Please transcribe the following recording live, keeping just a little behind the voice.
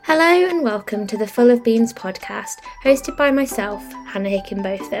Hello and welcome to the Full of Beans podcast, hosted by myself, Hannah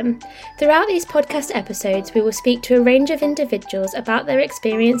Hickenbotham. Throughout these podcast episodes, we will speak to a range of individuals about their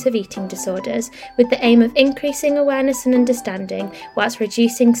experience of eating disorders, with the aim of increasing awareness and understanding, whilst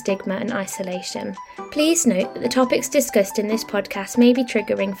reducing stigma and isolation. Please note that the topics discussed in this podcast may be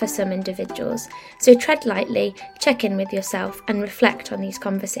triggering for some individuals, so tread lightly, check in with yourself, and reflect on these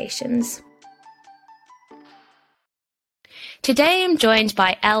conversations. Today I'm joined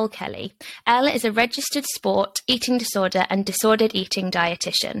by Elle Kelly. Elle is a registered sport, eating disorder and disordered eating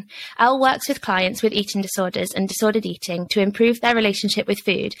dietitian. Elle works with clients with eating disorders and disordered eating to improve their relationship with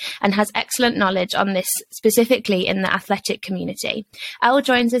food and has excellent knowledge on this specifically in the athletic community. Elle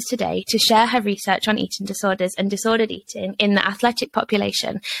joins us today to share her research on eating disorders and disordered eating in the athletic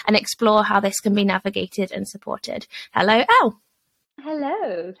population and explore how this can be navigated and supported. Hello, Elle.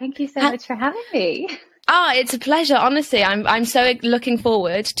 Hello, thank you so much for having me. It's a pleasure, honestly. I'm so looking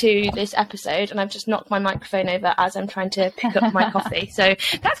forward to this episode, and I've just knocked my microphone over as I'm trying to pick up my coffee, so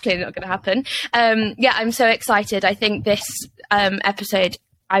that's clearly not going to happen. I'm so excited. I think this episode,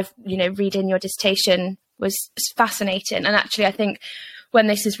 reading your dissertation was fascinating, and actually I think when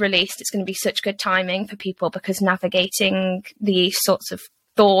this is released, it's going to be such good timing for people because navigating these sorts of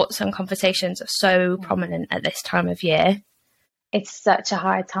thoughts and conversations are so prominent at this time of year. It's such a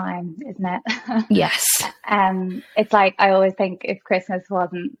hard time, isn't it? Yes. It's like, I always think if Christmas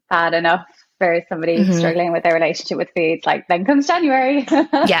wasn't bad enough for somebody struggling with their relationship with food, like then comes January.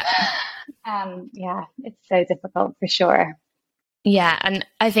 Yeah. It's so difficult for sure. Yeah. And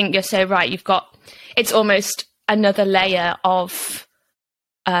I think you're so right. It's almost another layer of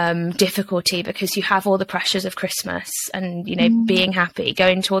difficulty because you have all the pressures of Christmas and being happy,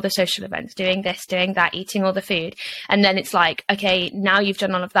 going to all the social events, doing this, doing that, eating all the food, and then it's like, okay, now you've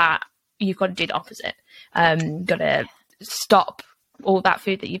done all of that, you've got to do the opposite. Got to stop all that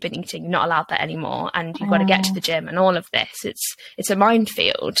food that you've been eating. You're not allowed that anymore, and you've got to get to the gym and all of this. It's a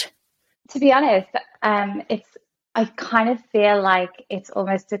minefield. To be honest, I kind of feel like it's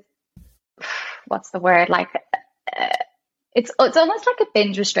almost what's the word, like it's almost like a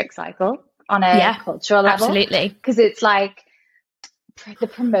binge restrict cycle on a cultural level. Absolutely. Because it's like the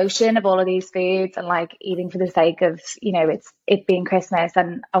promotion of all of these foods and like eating for the sake of, it being Christmas.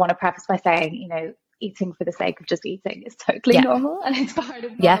 And I want to preface by saying, eating for the sake of just eating is totally normal and it's part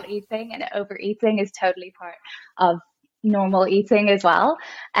of normal eating, and overeating is totally part of normal eating as well.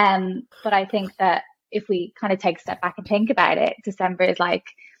 But I think that if we kind of take a step back and think about it, December is like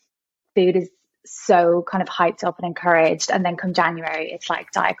food is so kind of hyped up and encouraged, and then come January it's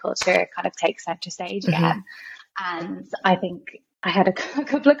like diet culture kind of takes center stage again. And I think I had a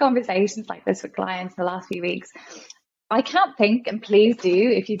couple of conversations like this with clients in the last few weeks. I can't think, and please do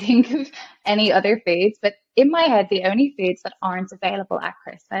if you think of any other foods, but in my head the only foods that aren't available at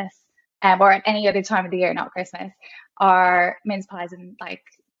Christmas or at any other time of the year, not Christmas, are mince pies and like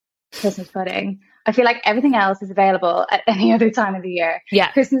Christmas pudding. I feel like everything else is available at any other time of the year.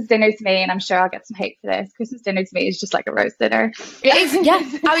 Yeah. Christmas dinner to me, and I'm sure I'll get some hate for this, Christmas dinner to me is just like a roast dinner. It is, yeah.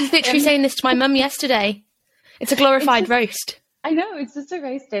 I was literally saying this to my mum yesterday. It's a glorified roast. I know, it's just a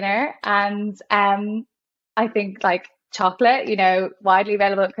roast dinner. And I think like chocolate, widely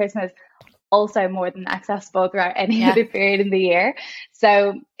available at Christmas, also more than accessible throughout any other period in the year.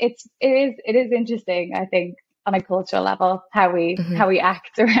 So it is interesting, I think, on a cultural level, how we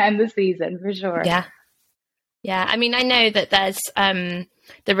act around the season, for sure. Yeah. I mean, I know that there's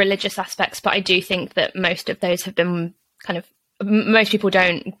the religious aspects, but I do think that most of those have been most people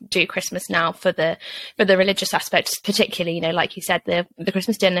don't do Christmas now for the religious aspects, particularly, like you said, the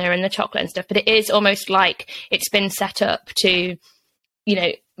Christmas dinner and the chocolate and stuff. But it is almost like it's been set up to,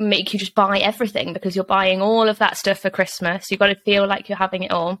 make you just buy everything because you're buying all of that stuff for Christmas. You've got to feel like you're having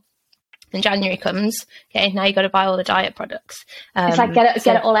it all. And January comes, okay, now you got to buy all the diet products. It's like get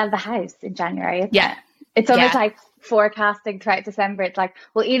it all out of the house in January, isn't it? It's almost like forecasting throughout December. It's like,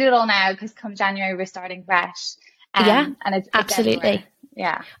 we'll eat it all now because come January we're starting fresh. And it's absolutely.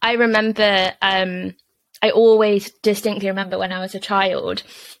 Yeah. I remember, I always distinctly remember when I was a child,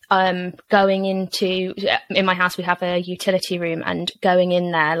 going in my house we have a utility room, and going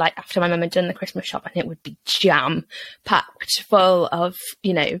in there like after my mum had done the Christmas shop, and it would be jam packed full of,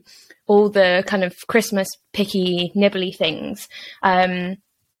 all the kind of Christmas picky nibbly things. I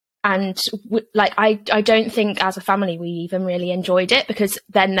don't think as a family we even really enjoyed it, because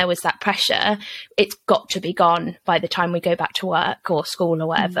then there was that pressure. It's got to be gone by the time we go back to work or school or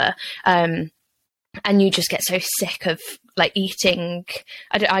whatever. And you just get so sick of like eating.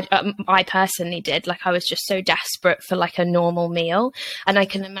 I personally did, like, I was just so desperate for like a normal meal. And I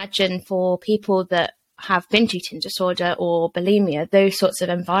can imagine for people that have binge eating disorder or bulimia, those sorts of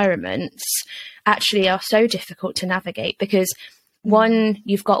environments actually are so difficult to navigate because one,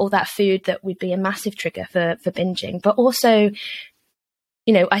 you've got all that food that would be a massive trigger for binging, but also,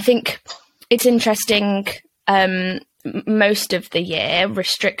 you know, I think it's interesting. Most of the year,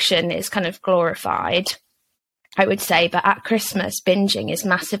 restriction is kind of glorified, I would say, but at Christmas, binging is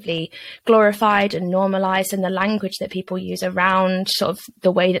massively glorified and normalized, and the language that people use around sort of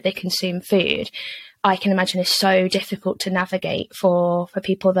the way that they consume food, I can imagine is so difficult to navigate for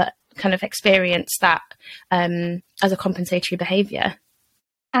people that kind of experience that as a compensatory behavior.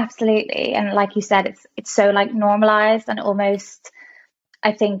 Absolutely. And like you said, it's so like normalized, and almost,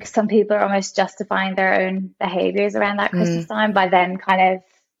 I think some people are almost justifying their own behaviors around that Christmas time by then kind of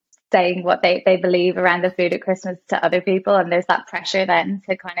saying what they believe around the food at Christmas to other people. And there's that pressure then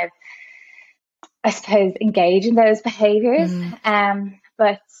to kind of, I suppose, engage in those behaviors.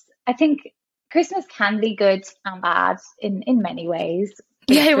 But I think Christmas can be good and bad in many ways.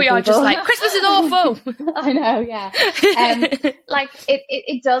 Yeah, we are just like, Christmas is awful. I know, yeah. Like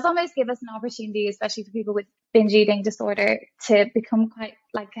it does almost give us an opportunity, especially for people with binge eating disorder, to become quite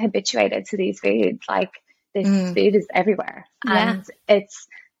like habituated to these foods. Like this food is everywhere, and it's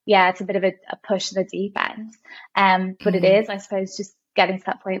a bit of a push to the deep end. But it is, I suppose, just getting to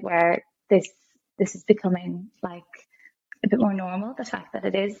that point where this is becoming like a bit more normal. The fact that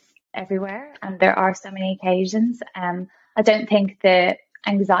it is everywhere and there are so many occasions. I don't think the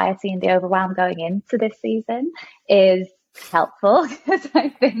anxiety and the overwhelm going into this season is helpful, because I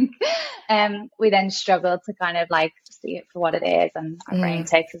think we then struggle to kind of like see it for what it is, and our brain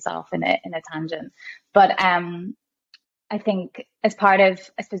takes us off in a tangent. But I think as part of,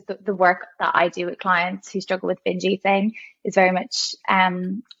 I suppose, the work that I do with clients who struggle with binge eating is very much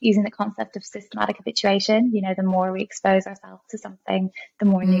using the concept of systematic habituation. You know, the more we expose ourselves to something, the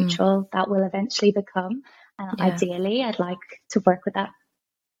more neutral that will eventually become. And ideally, I'd like to work with that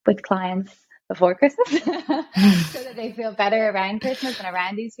with clients before Christmas so that they feel better around Christmas and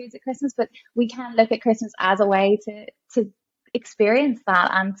around these foods at Christmas. But we can look at Christmas as a way to experience that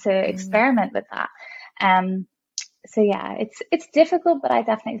and to experiment with that. So yeah, it's difficult, but I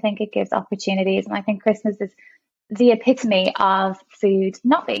definitely think it gives opportunities. And I think Christmas is the epitome of food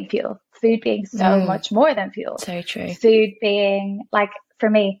not being fuel, food being so much more than fuel. So true. Food being, like, for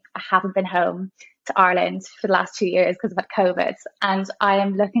me, I haven't been home to Ireland for the last 2 years because of COVID, and I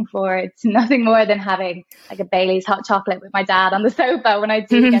am looking forward to nothing more than having like a Bailey's hot chocolate with my dad on the sofa when I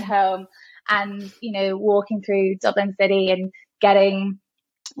do get home, and, you know, walking through Dublin City and getting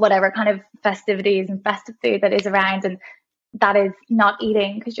whatever kind of festivities and festive food that is around. And that is not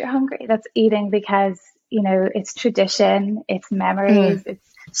eating because you're hungry. That's eating because, you know, it's tradition, it's memories, it's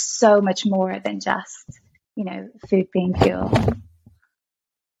so much more than just, you know, food being fuel.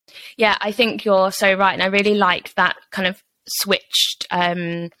 Yeah, I think you're so right. And I really like that kind of switched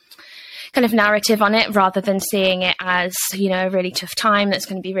kind of narrative on it, rather than seeing it as, you know, a really tough time that's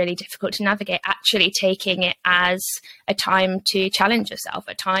going to be really difficult to navigate, actually taking it as a time to challenge yourself,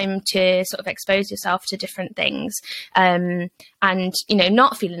 a time to sort of expose yourself to different things. And, you know,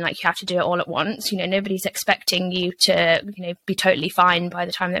 not feeling like you have to do it all at once. You know, nobody's expecting you to, you know, be totally fine by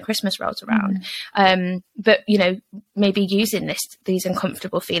the time that Christmas rolls around. But, you know, maybe using these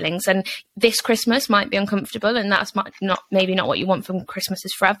uncomfortable feelings, and this Christmas might be uncomfortable, and that's maybe not what you want from Christmas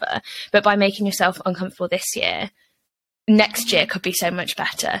is forever. But by making yourself uncomfortable this year, next year could be so much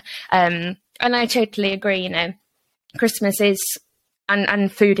better. And I totally agree, you know, Christmas is,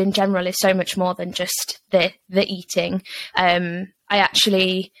 and food in general is so much more than just the eating. I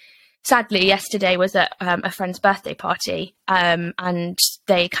actually, sadly, yesterday was at a friend's birthday party, and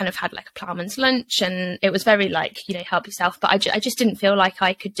they kind of had like a ploughman's lunch, and it was very like, you know, help yourself. But I just didn't feel like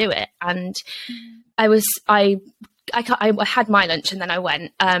I could do it. And I had my lunch and then I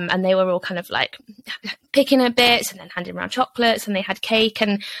went, and they were all kind of like picking at bits and then handing around chocolates, and they had cake,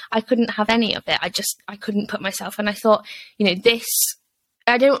 and I couldn't have any of it. I couldn't put myself. And I thought, you know,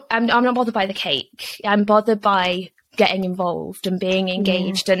 I'm not bothered by the cake. I'm bothered by getting involved and being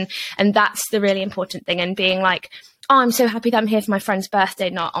engaged. And that's the really important thing. And being like, oh, I'm so happy that I'm here for my friend's birthday.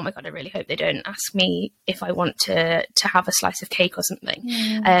 Not, oh my God, I really hope they don't ask me if I want to have a slice of cake or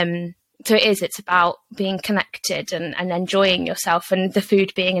something. So it's about being connected and enjoying yourself, and the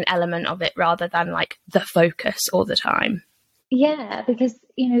food being an element of it rather than like the focus all the time. Yeah, because,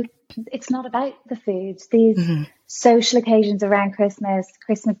 you know, it's not about the food. These social occasions around Christmas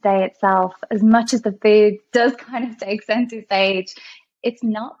Day itself, as much as the food does kind of take center stage, it's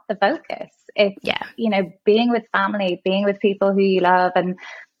not the focus. It's, you know, being with family, being with people who you love. And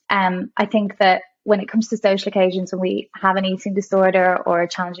I think that when it comes to social occasions, when we have an eating disorder or a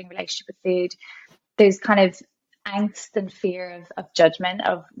challenging relationship with food, there's kind of angst and fear of judgment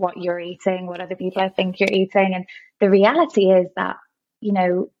of what you're eating, what other people think you're eating. And the reality is that, you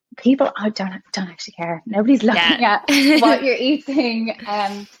know, people don't actually care. Nobody's looking at what you're eating.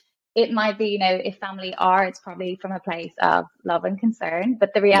 It might be, you know, if family are, it's probably from a place of love and concern.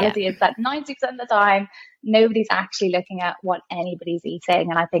 But the reality is that 90% of the time, nobody's actually looking at what anybody's eating.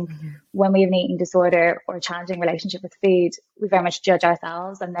 And I think when we have an eating disorder or a challenging relationship with food, we very much judge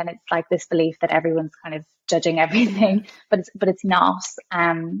ourselves. And then it's like this belief that everyone's kind of judging everything, but it's not.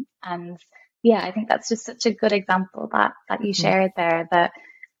 And yeah, I think that's just such a good example that you shared there, that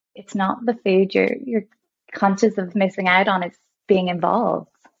it's not the food you're conscious of missing out on, it's being involved.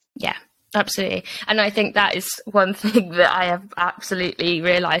 Yeah, absolutely. And I think that is one thing that I have absolutely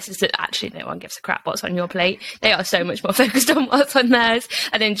realised, is that actually no one gives a crap what's on your plate. They are so much more focused on what's on theirs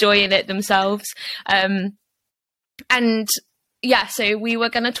and enjoying it themselves. And yeah, so we were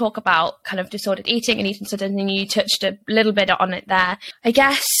going to talk about kind of disordered eating and eating disorders, and you touched a little bit on it there. I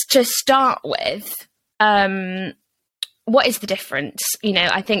guess to start with, what is the difference? You know,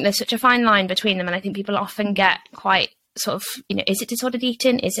 I think there's such a fine line between them, and I think people often get quite sort of, you know, is it disordered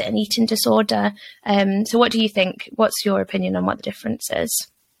eating? Is it an eating disorder? So what do you think? What's your opinion on what the difference is?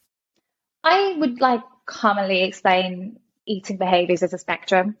 I would commonly explain eating behaviors as a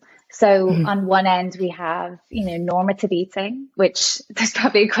spectrum. So on one end, we have, you know, normative eating, which there's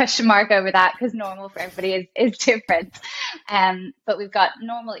probably a question mark over that because normal for everybody is different. But we've got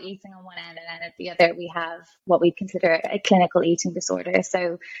normal eating on one end, and then at the other, we have what we consider a clinical eating disorder.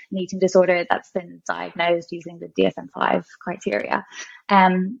 So an eating disorder that's been diagnosed using the DSM-5 criteria.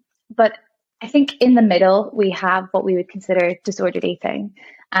 But I think in the middle, we have what we would consider disordered eating.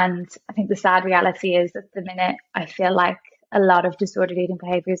 And I think the sad reality is at the minute, I feel like a lot of disordered eating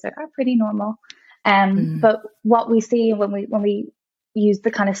behaviors are pretty normal. But what we see when we use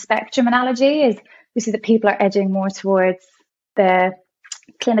the kind of spectrum analogy is we see that people are edging more towards the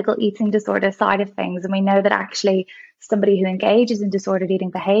clinical eating disorder side of things. And we know that actually somebody who engages in disordered eating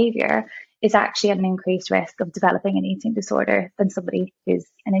behavior is actually at an increased risk of developing an eating disorder than somebody who's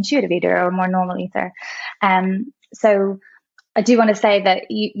an intuitive eater or a more normal eater. So I do want to say that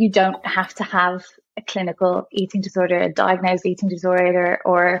you don't have to have a clinical eating disorder, a diagnosed eating disorder,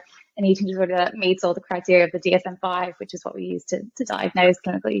 or an eating disorder that meets all the criteria of the DSM-5, which is what we use to diagnose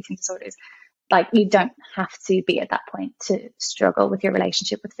clinical eating disorders. Like, you don't have to be at that point to struggle with your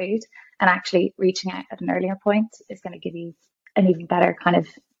relationship with food, and actually reaching out at an earlier point is going to give you an even better kind of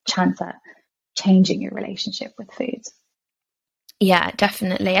chance at changing your relationship with food. Yeah,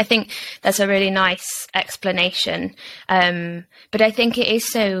 definitely. I think that's a really nice explanation. But I think it is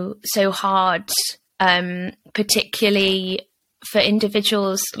so hard, particularly for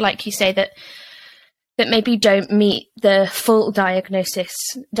individuals, like you say, that maybe don't meet the full diagnostic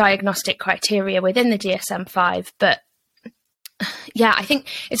criteria within the DSM-5. But yeah, I think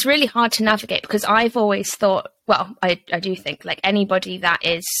it's really hard to navigate, because I've always thought, well, I do think like anybody that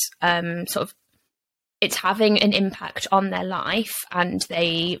is sort of, it's having an impact on their life and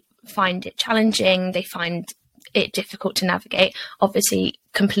they find it challenging, they find it difficult to navigate, obviously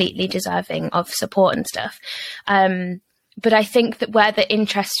completely deserving of support and stuff. But I think that where the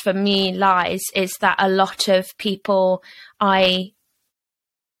interest for me lies is that a lot of people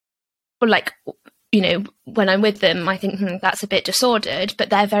you know, when I'm with them, I think that's a bit disordered, but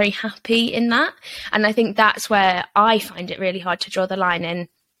they're very happy in that. And I think that's where I find it really hard to draw the line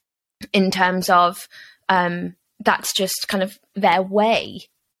in terms of, that's just kind of their way.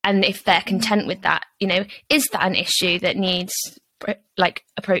 And if they're content with that, you know, is that an issue that needs like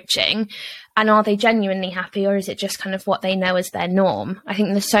approaching? And are they genuinely happy, or is it just kind of what they know as their norm? I think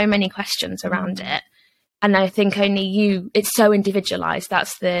there's so many questions around it. And I think it's so individualized.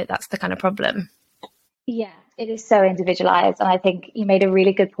 That's the kind of problem. Yeah, it is so individualized. And I think you made a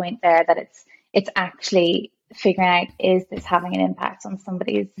really good point there, that it's actually figuring out, is this having an impact on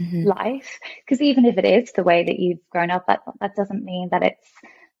somebody's life? Because even if it is the way that you've grown up, that doesn't mean that it's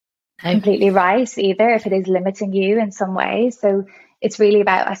completely right either, if it is limiting you in some way. So it's really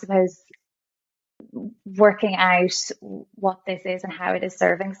about, I suppose, working out what this is and how it is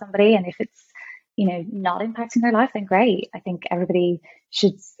serving somebody. And if it's, you know, not impacting their life, then great. I think everybody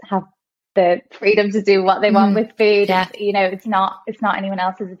should have the freedom to do what they want with food. Yeah. You know, it's not anyone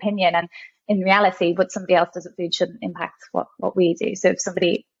else's opinion. And in reality, what somebody else does with food shouldn't impact what we do. So if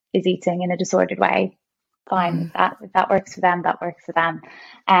somebody is eating in a disordered way, fine. If that works for them, that works for them.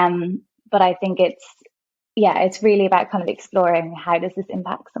 But I think it's really about kind of exploring, how does this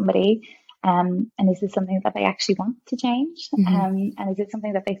impact somebody? And is this something that they actually want to change? And is it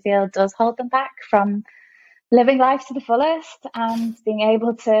something that they feel does hold them back from living life to the fullest and being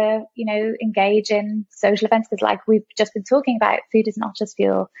able to, engage in social events. Because like we've just been talking about, food is not just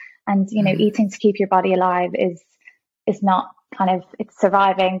fuel, and, eating to keep your body alive is not kind of, it's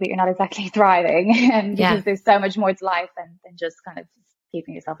surviving, but you're not exactly thriving. And because there's so much more to life than just kind of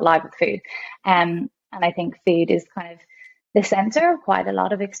keeping yourself alive with food. And I think food is kind of the center of quite a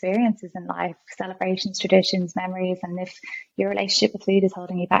lot of experiences in life, celebrations, traditions, memories. And if your relationship with food is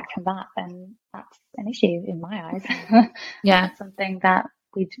holding you back from that, then that's an issue in my eyes. Yeah. That's something that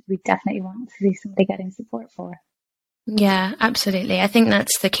we definitely want to see somebody getting support for. Yeah, absolutely. I think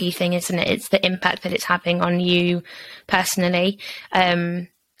that's the key thing, isn't it? It's the impact that it's having on you personally. And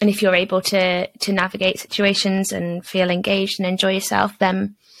if you're able to navigate situations and feel engaged and enjoy yourself,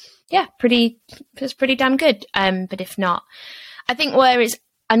 then yeah, it's pretty damn good. But if not, I think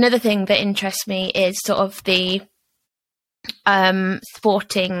another thing that interests me is sort of the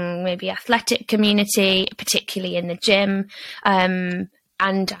sporting, maybe athletic community, particularly in the gym,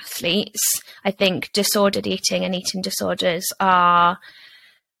 and athletes. I think disordered eating and eating disorders are,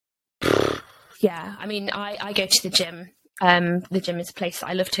 I mean, I go to the gym. The gym is a place that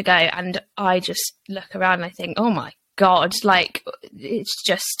I love to go, and I just look around and I think, oh my God, like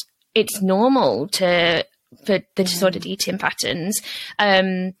it's normal for the disordered eating patterns.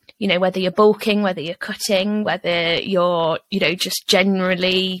 Whether you're bulking, whether you're cutting, whether you're, just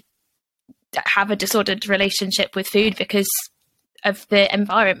generally have a disordered relationship with food because of the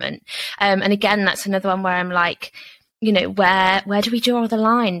environment. And again, that's another one where I'm like, where do we draw the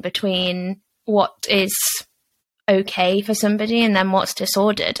line between what is okay for somebody and then what's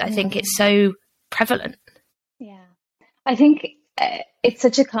disordered? I think it's so prevalent. Yeah, I think it's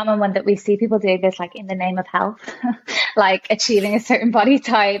such a common one that we see people doing this, like in the name of health, like achieving a certain body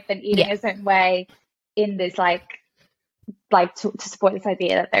type and eating a certain way in this like to support this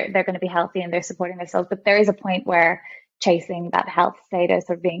idea that they're going to be healthy and they're supporting themselves. But there is a point where chasing that health status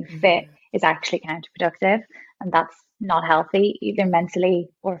or being fit is actually counterproductive, and that's not healthy either mentally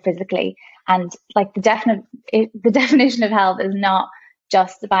or physically. And like the definition of health is not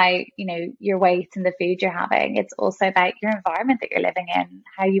just about, your weight and the food you're having. It's also about your environment that you're living in,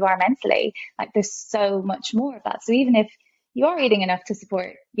 how you are mentally. Like there's so much more of that. So even if you are eating enough to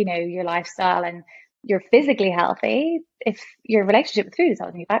support, your lifestyle and you're physically healthy, if your relationship with food is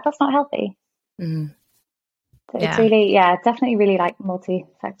holding you back, that's not healthy. So it's really, definitely really like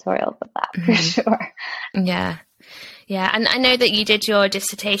multifactorial with that for sure. Yeah. Yeah, and I know that you did your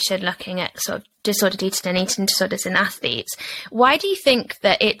dissertation looking at sort of disordered eating and eating disorders in athletes. Why do you think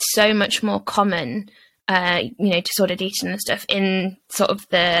that it's so much more common, disordered eating and stuff in sort of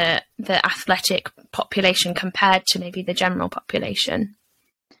the athletic population compared to maybe the general population?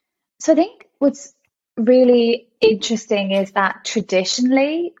 So I think what's really interesting is that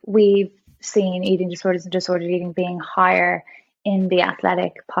traditionally we've seen eating disorders and disordered eating being higher in the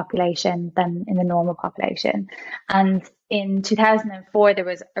athletic population than in the normal population. And in 2004, there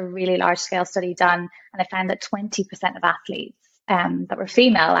was a really large scale study done, and I found that 20% of athletes that were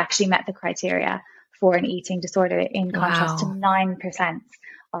female actually met the criteria for an eating disorder, in contrast to 9%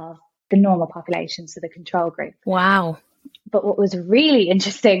 of the normal population, so the control group. Wow. But what was really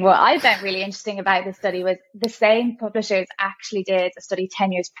interesting, what I found really interesting about this study was the same publishers actually did a study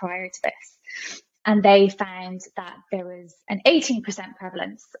 10 years prior to this. And they found that there was an 18%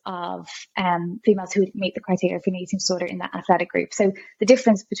 prevalence of females who would meet the criteria for an eating disorder in that athletic group. So the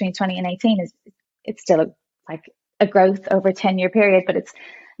difference between 20 and 18 is it's still a growth over a 10-year period, but it's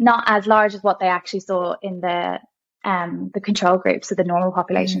not as large as what they actually saw in the control group, so the normal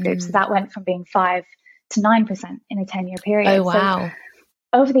population group. So that went from being 5 to 9% in a 10-year period. Oh, wow. So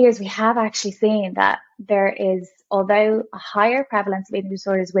over the years, we have actually seen that there is, although a higher prevalence of eating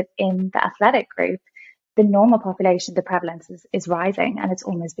disorders within the athletic group, the normal population, the prevalence is rising, and it's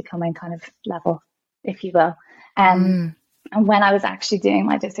almost becoming kind of level, if you will. And when I was actually doing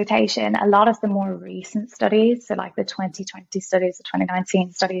my dissertation, a lot of the more recent studies, so like the 2020 studies, the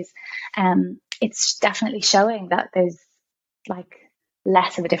 2019 studies, it's definitely showing that there's like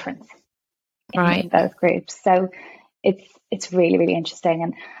less of a difference in both groups. So it's really, really interesting.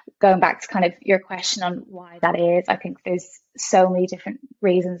 And going back to kind of your question on why that is, I think there's so many different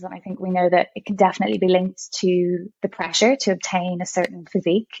reasons. And I think we know that it can definitely be linked to the pressure to obtain a certain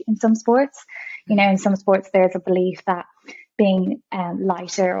physique in some sports. In some sports, there's a belief that being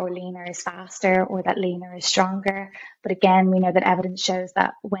lighter or leaner is faster, or that leaner is stronger. But again, we know that evidence shows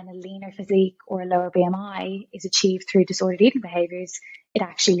that when a leaner physique or a lower BMI is achieved through disordered eating behaviors, it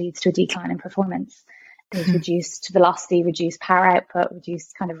actually leads to a decline in performance. There's reduced velocity, reduced power output,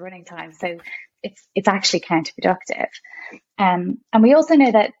 reduced kind of running time. So it's actually counterproductive. And we also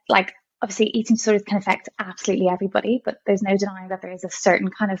know that like obviously eating disorders can affect absolutely everybody, but there's no denying that there is a certain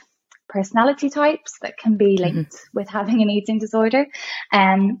kind of personality types that can be linked with having an eating disorder.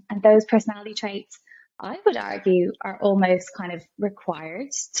 And those personality traits, I would argue, are almost kind of required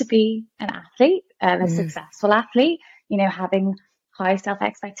to be an athlete, a successful athlete, you know, having high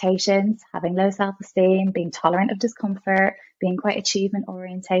self-expectations, having low self-esteem, being tolerant of discomfort, being quite achievement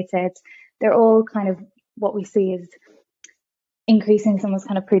orientated. They're all kind of what we see as increasing someone's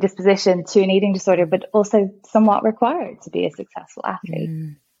kind of predisposition to an eating disorder, but also somewhat required to be a successful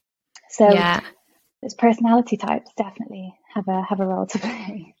athlete. So those personality types definitely have a role to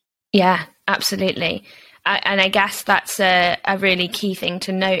play. Yeah, absolutely. And I guess that's a really key thing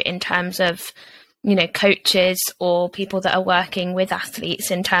to note in terms of, you know, coaches or people that are working with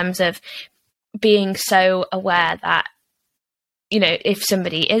athletes, in terms of being so aware that, you know, if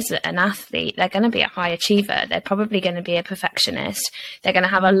somebody is an athlete, they're going to be a high achiever. They're probably going to be a perfectionist. They're going to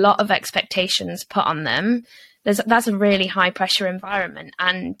have a lot of expectations put on them. That's a really high pressure environment.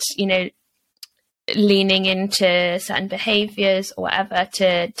 And, you know, leaning into certain behaviors or whatever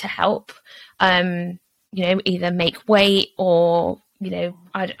to help, you know, either make weight or, you know,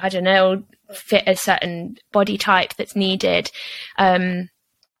 I don't know, fit a certain body type that's needed.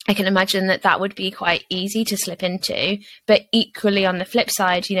 I can imagine that would be quite easy to slip into, but equally on the flip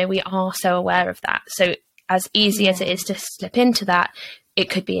side, you know, we are so aware of that. So as easy as it is to slip into that, it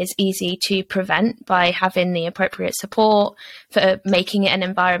could be as easy to prevent by having the appropriate support, for making it an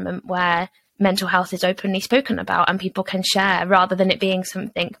environment where mental health is openly spoken about and people can share, rather than it being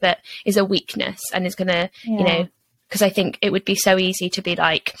something that is a weakness and is going to, you know, because I think it would be so easy to be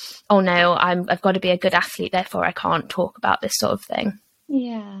like, oh no, I've got to be a good athlete, therefore I can't talk about this sort of thing.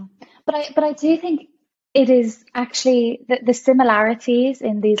 Yeah, but I do think it is actually the similarities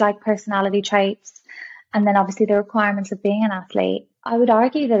in these like personality traits, and then obviously the requirements of being an athlete. I would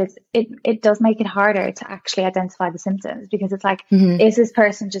argue that it does make it harder to actually identify the symptoms, because it's like, is this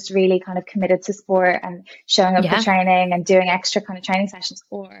person just really kind of committed to sport and showing up for training and doing extra kind of training sessions,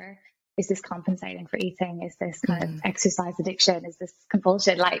 or is this compensating for eating? Is this kind of exercise addiction? Is this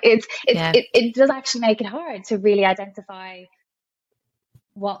compulsion? Like it does actually make it hard to really identify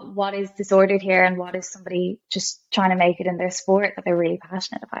what is disordered here and what is somebody just trying to make it in their sport that they're really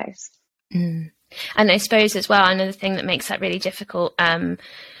passionate about. And I suppose as well, another thing that makes that really difficult,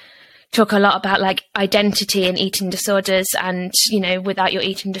 talk a lot about like identity and eating disorders, and, you know, without your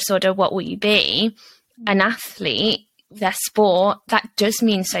eating disorder, what will you be? An athlete, their sport, that does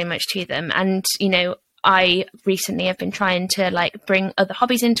mean so much to them. And, you know, I recently have been trying to like bring other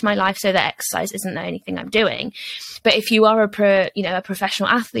hobbies into my life so that exercise isn't the only thing I'm doing. But if you are a professional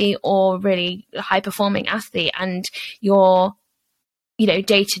athlete or really high performing athlete, and your, you know,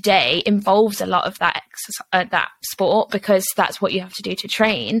 day to day involves a lot of that that sport, because that's what you have to do to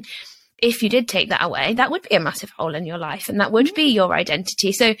train. If you did take that away, that would be a massive hole in your life, and that would be your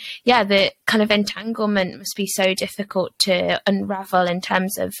identity. So yeah, the kind of entanglement must be so difficult to unravel in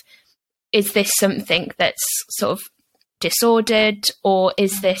terms of, is this something that's sort of disordered, or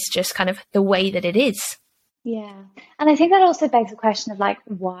is this just kind of the way that it is? Yeah. And I think that also begs the question of like,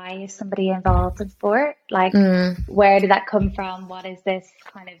 why is somebody involved in sport? Like, where did that come from? What is this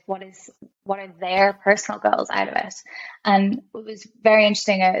kind of, what are their personal goals out of it? And it was very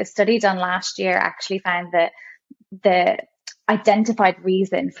interesting. A study done last year actually found that the identified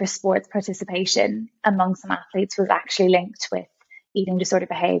reason for sports participation among some athletes was actually linked with eating disorder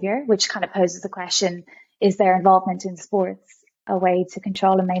behavior, which kind of poses the question, is their involvement in sports a way to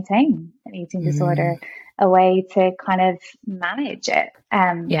control and maintain an eating disorder, a way to kind of manage it?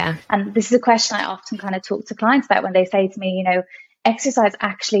 And this is a question I often kind of talk to clients about when they say to me, you know, exercise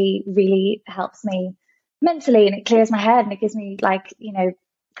actually really helps me mentally, and it clears my head, and it gives me like, you know,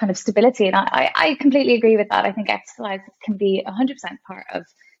 kind of stability. And I completely agree with that. I think exercise can be 100% part of,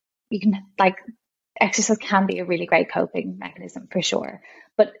 you can like, exercise can be a really great coping mechanism for sure,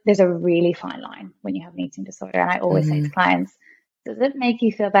 but there's a really fine line when you have an eating disorder. And I always say to clients, does it make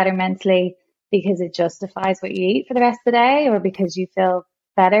you feel better mentally because it justifies what you eat for the rest of the day, or because you feel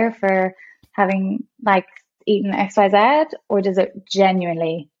better for having like eaten XYZ, or does it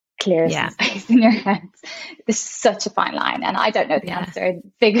genuinely clear some space in your head? There's such a fine line, and I don't know the answer.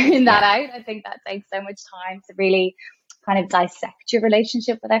 Figuring that out, I think that takes so much time to really kind of dissect your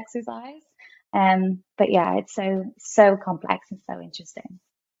relationship with exercise. But yeah, it's so complex and so interesting.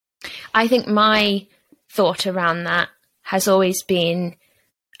 I think my thought around that has always been,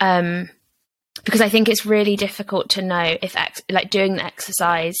 because I think it's really difficult to know if like doing the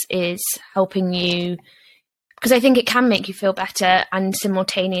exercise is helping you because I think it can make you feel better and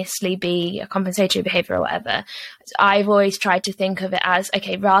simultaneously be a compensatory behavior or whatever. I've always tried to think of it as,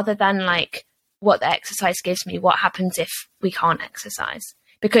 okay, rather than like what the exercise gives me, what happens if we can't exercise?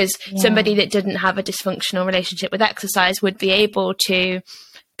 Because somebody that didn't have a dysfunctional relationship with exercise would be able to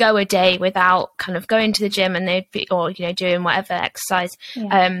go a day without kind of going to the gym, and they'd be, or, you know, doing whatever exercise,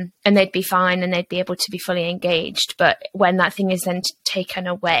 and they'd be fine and they'd be able to be fully engaged. But when that thing is then taken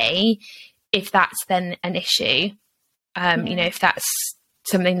away, if that's then an issue, you know, if that's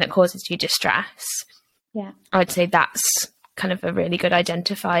something that causes you distress, I would say that's kind of a really good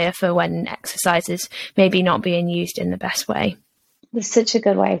identifier for when exercise is maybe not being used in the best way. It's such a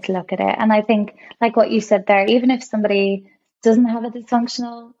good way to look at it. And I think, like what you said there, even if somebody doesn't have a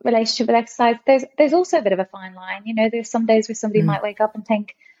dysfunctional relationship with exercise, there's also a bit of a fine line. You know, there's some days where somebody might wake up and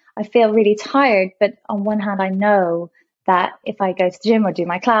think, I feel really tired, but on one hand, I know that if I go to the gym or do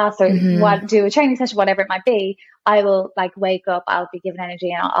my class or do a training session, whatever it might be, I will like wake up, I'll be given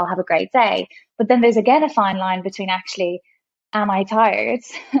energy and I'll have a great day. But then there's again a fine line between actually, am I tired?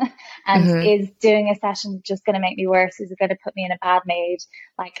 And is doing a session just going to make me worse? Is it going to put me in a bad mood?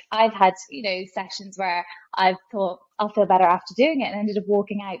 Like I've had, you know, sessions where I've thought I'll feel better after doing it and ended up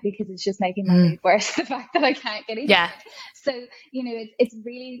walking out because it's just making my mood worse. The fact that I can't get into it. So, you know, it's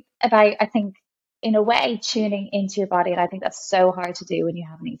really about, I think, in a way, tuning into your body. And I think that's so hard to do when you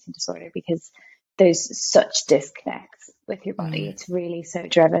have an eating disorder because there's such disconnects with your body. It's really so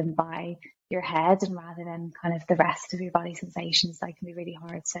driven by your head, and rather than kind of the rest of your body sensations that can be really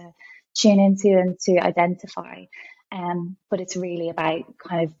hard to tune into and to identify. But it's really about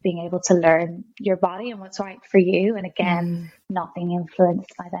kind of being able to learn your body and what's right for you, and again not being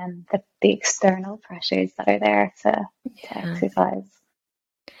influenced by then the external pressures that are there to exercise.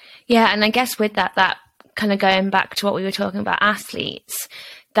 And I guess with that kind of going back to what we were talking about athletes,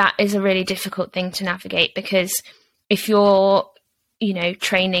 that is a really difficult thing to navigate, because if you're, you know,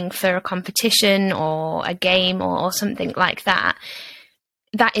 training for a competition or a game or something like that,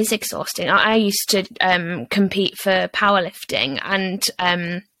 that is exhausting. I used to compete for powerlifting,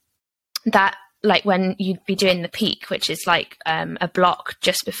 and that, like when you'd be doing the peak, which is like a block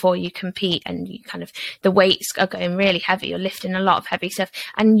just before you compete, and you kind of, the weights are going really heavy, you're lifting a lot of heavy stuff,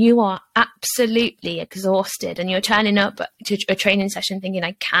 and you are absolutely exhausted, and you're turning up to a training session thinking,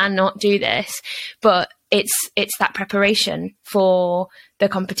 I cannot do this, but it's that preparation for the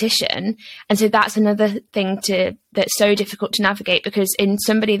competition. And so that's another thing that's so difficult to navigate, because in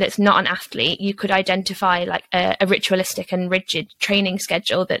somebody that's not an athlete, you could identify like a ritualistic and rigid training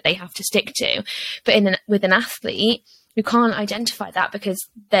schedule that they have to stick to. But with an athlete, you can't identify that, because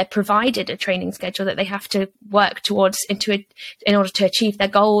they're provided a training schedule that they have to work towards in order to achieve their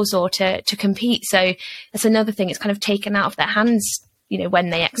goals or to compete. So that's another thing. It's kind of taken out of their hands, you know,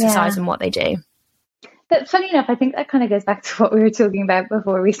 when they exercise and what they do. But funny enough, I think that kind of goes back to what we were talking about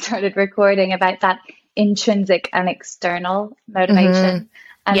before we started recording, about that intrinsic and external motivation,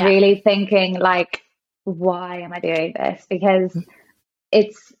 and really thinking like, why am I doing this? Because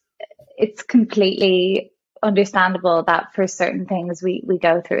it's completely understandable that for certain things we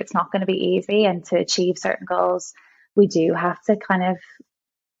go through, it's not going to be easy, and to achieve certain goals, we do have to kind of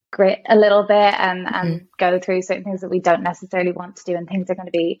grit a little bit and go through certain things that we don't necessarily want to do, and things are going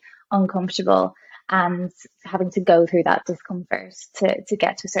to be uncomfortable, and having to go through that discomfort to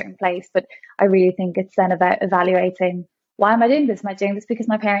get to a certain place. But I really think it's then about evaluating, why am I doing this? Am I doing this because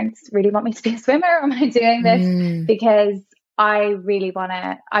my parents really want me to be a swimmer? Or am I doing this because I really want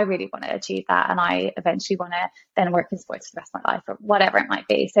to achieve that, and I eventually want to then work in sports for the rest of my life, or whatever it might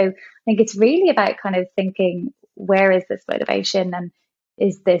be? So I think it's really about kind of thinking, where is this motivation, and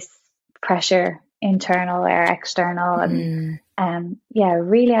is this pressure internal or external? And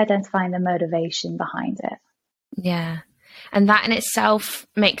really identifying the motivation behind it. And that in itself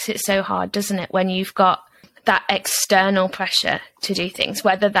makes it so hard, doesn't it, when you've got that external pressure to do things,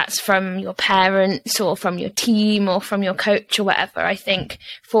 whether that's from your parents or from your team or from your coach or whatever. I think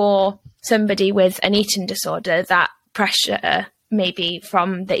for somebody with an eating disorder, that pressure maybe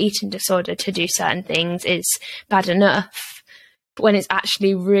from the eating disorder to do certain things is bad enough. But when it's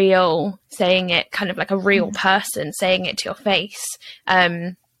actually real, saying it kind of like a real person saying it to your face,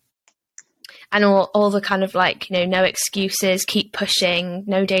 and all the kind of like, you know, no excuses, keep pushing,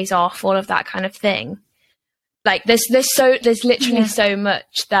 no days off, all of that kind of thing. Like there's literally so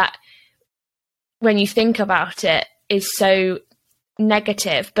much that when you think about it is so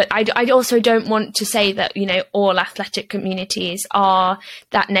negative. But I also don't want to say that, you know, all athletic communities are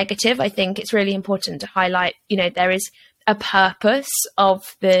that negative. I think it's really important to highlight, you know, there is a purpose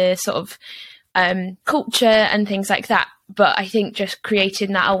of the sort of culture and things like that. But I think just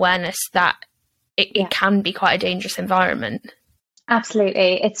creating that awareness that it can be quite a dangerous environment.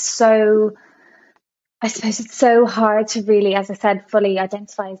 Absolutely. I suppose it's so hard to really, as I said, fully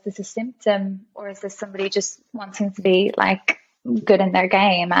identify, is this a symptom or is this somebody just wanting to be like good in their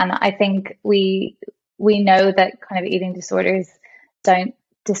game? And I think we know that kind of eating disorders don't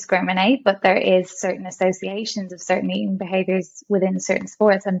discriminate, but there is certain associations of certain eating behaviors within certain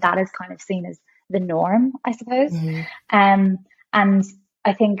sports, and that is kind of seen as the norm, I suppose. And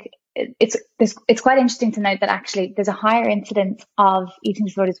I think it's quite interesting to note that actually there's a higher incidence of eating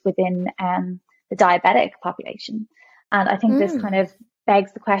disorders within the diabetic population. And I think this kind of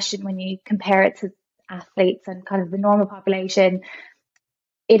begs the question when you compare it to athletes and kind of the normal population.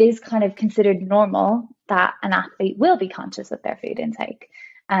 It is kind of considered normal that an athlete will be conscious of their food intake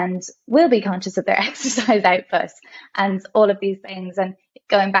and will be conscious of their exercise output and all of these things. And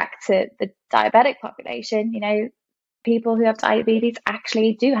going back to the diabetic population, you know, people who have diabetes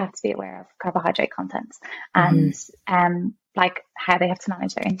actually do have to be aware of carbohydrate contents and like how they have to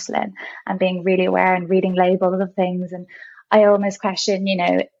manage their insulin and being really aware and reading labels of things. And I almost question, you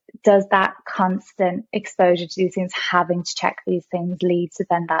know, does that constant exposure to these things, having to check these things, lead to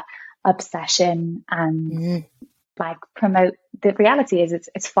then that obsession and like promote? The reality is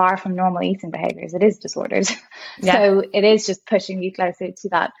it's far from normal eating behaviors. It is disorders. So it is just pushing you closer to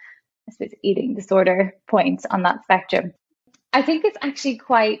that, I suppose, eating disorder point on that spectrum. I think it's actually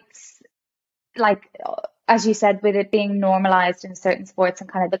quite, like, as you said, with it being normalized in certain sports and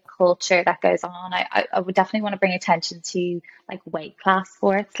kind of the culture that goes on, I would definitely want to bring attention to like weight class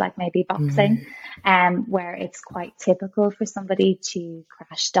sports, like maybe boxing, where it's quite typical for somebody to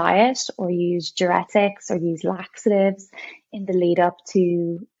crash diet or use diuretics or use laxatives in the lead up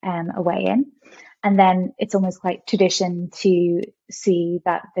to a weigh-in. And then it's almost quite tradition to see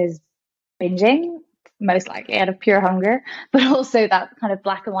that there's binging, most likely out of pure hunger, but also that kind of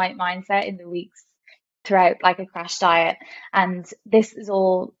black and white mindset in the weeks throughout, like a crash diet. And this is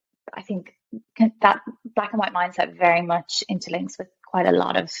all, I think, that black and white mindset very much interlinks with quite a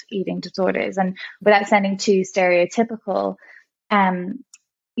lot of eating disorders. And without sounding too stereotypical,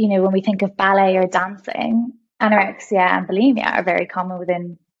 you know, when we think of ballet or dancing, anorexia and bulimia are very common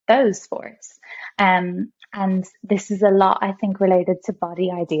within those sports. And this is a lot, I think, related to body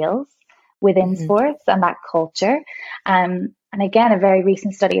ideals within sports and that culture. And again, a very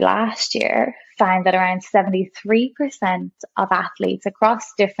recent study last year found that around 73% of athletes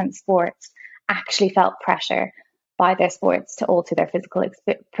across different sports actually felt pressure by their sports to alter their physical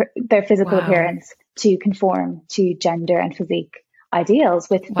appearance to conform to gender and physique ideals,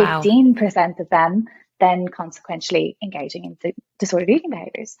 with 15% of them then consequentially engaging in disordered eating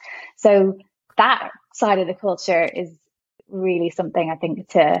behaviors. So that side of the culture is really something I think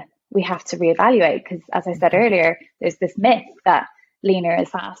we have to reevaluate, because as I said earlier, there's this myth that leaner is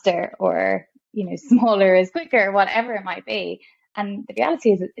faster or, you know, smaller is quicker, whatever it might be. And the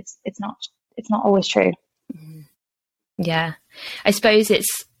reality is it's not always true. Yeah. I suppose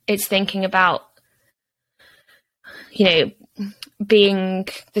it's thinking about, you know, being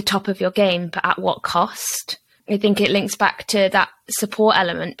the top of your game, but at what cost? I think it links back to that support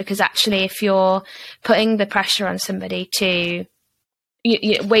element, because actually if you're putting the pressure on somebody to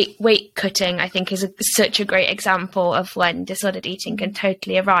weight cutting, I think is such a great example of when disordered eating can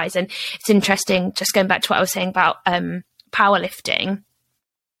totally arise. And it's interesting, just going back to what I was saying about powerlifting.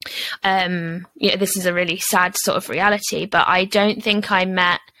 This is a really sad sort of reality, but I don't think I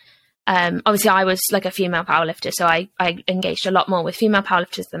met, obviously I was like a female powerlifter, so I engaged a lot more with female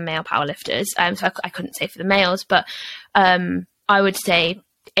powerlifters than male powerlifters. So I couldn't say for the males, but I would say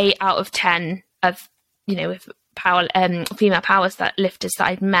 8 out of 10 of, you know, with female powers that lifters that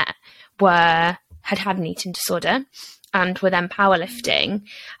I'd met had an eating disorder and were then powerlifting.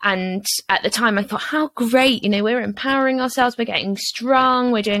 And at the time I thought, how great, you know, we're empowering ourselves, we're getting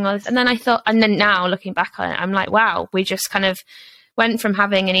strong, we're doing all this. And then now looking back on it, I'm like, wow, we just kind of went from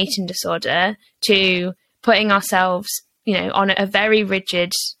having an eating disorder to putting ourselves, you know, on a very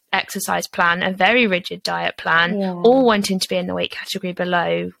rigid exercise plan, a very rigid diet plan, all wanting to be in the weight category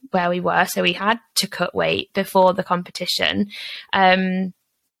below where we were. So we had to cut weight before the competition. And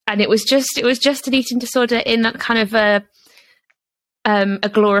it was just an eating disorder in that kind of a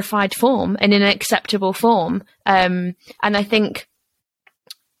glorified form and in an acceptable form. And I think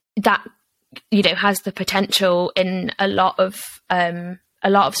that, you know, has the potential in a lot of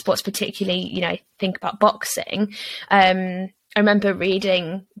sports, particularly, you know, think about boxing. I remember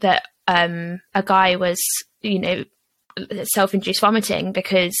reading that a guy was, you know, self-induced vomiting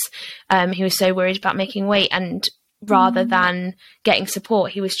because he was so worried about making weight, and rather than getting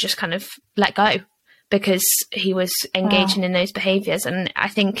support, he was just kind of let go because he was engaging in those behaviours. And I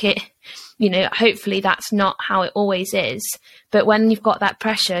think it, hopefully that's not how it always is. But when you've got that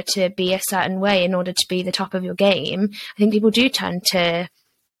pressure to be a certain way in order to be the top of your game, I think people do turn to,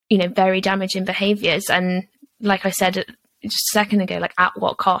 very damaging behaviours. And like I said just a second ago, like at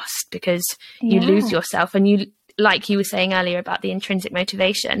what cost? Because you lose yourself, and you, like you were saying earlier about the intrinsic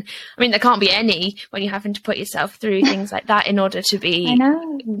motivation. I mean, there can't be any when you're having to put yourself through things like that in order to be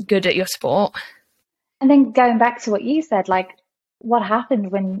good at your sport. And then going back to what you said, like what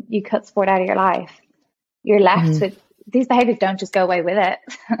happens when you cut sport out of your life? You're left with these behaviors, don't just go away with it.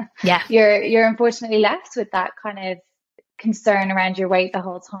 Yeah. You're unfortunately left with that kind of concern around your weight the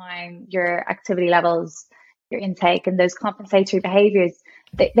whole time, your activity levels, your intake, and those compensatory behaviors,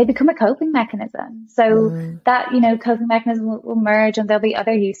 they become a coping mechanism. So that, coping mechanism will merge, and there'll be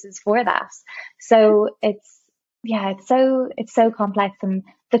other uses for that. So it's so complex. And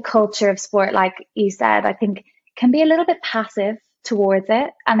the culture of sport, like you said, I think can be a little bit passive towards it.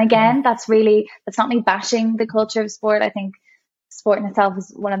 And again, that's not me bashing the culture of sport. I think sport in itself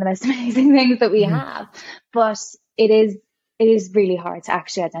is one of the most amazing things that we have, but it is really hard to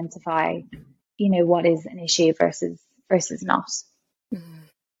actually identify, what is an issue versus not.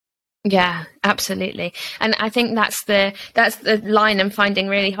 Yeah, absolutely. And I think that's the line I'm finding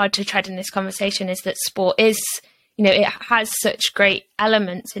really hard to tread in this conversation, is that sport is, it has such great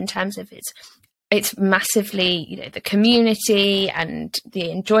elements in terms of it's massively, the community and the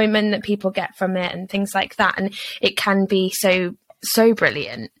enjoyment that people get from it and things like that. And it can be so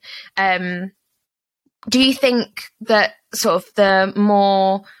brilliant. Do you think that sort of the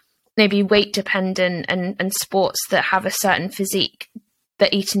more maybe weight dependent and sports that have a certain physique,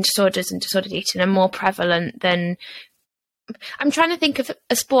 that eating disorders and disordered eating are more prevalent than, I'm trying to think of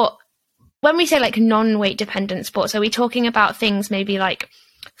a sport, when we say like non-weight dependent sports, are we talking about things maybe like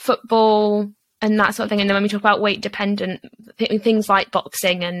football and that sort of thing? And then when we talk about weight dependent, things like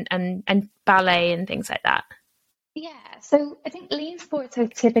boxing and ballet and things like that? Yeah, so I think lean sports are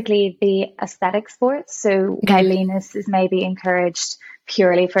typically the aesthetic sports. So where leanness is maybe encouraged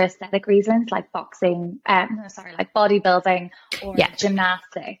purely for aesthetic reasons, like boxing, like bodybuilding or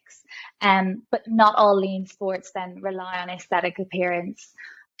gymnastics. But not all lean sports then rely on aesthetic appearance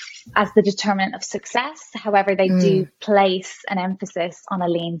as the determinant of success. However, they do place an emphasis on a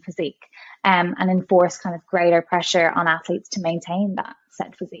lean physique and enforce kind of greater pressure on athletes to maintain that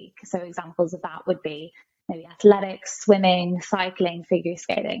set physique. So examples of that would be maybe athletics, swimming, cycling, figure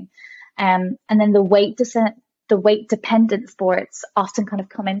skating. And then the weight dependent sports often kind of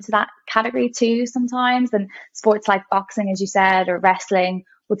come into that category too sometimes. And sports like boxing, as you said, or wrestling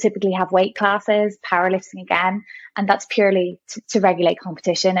will typically have weight classes, powerlifting again. And that's purely to regulate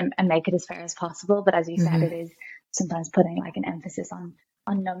competition and make it as fair as possible. But as you said, it is sometimes putting like an emphasis on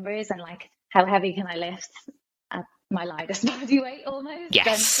numbers and like how heavy can I lift at my lightest body weight almost.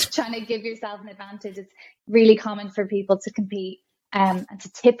 Yes. And trying to give yourself an advantage. It's really common for people to compete and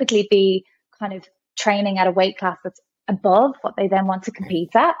to typically be kind of training at a weight class that's above what they then want to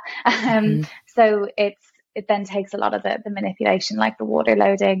compete at. So it then takes a lot of the manipulation, like the water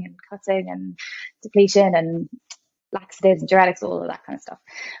loading and cutting and depletion and laxatives and diuretics, all of that kind of stuff.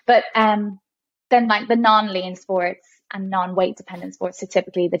 But then like the non-lean sports and non-weight dependent sports are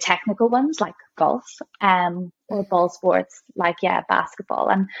typically the technical ones like golf or ball sports like basketball.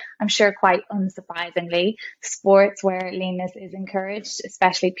 And I'm sure quite unsurprisingly, sports where leanness is encouraged,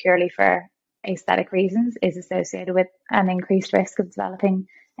 especially purely for aesthetic reasons, is associated with an increased risk of developing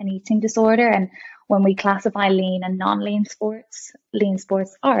an eating disorder. And when we classify lean and non-lean sports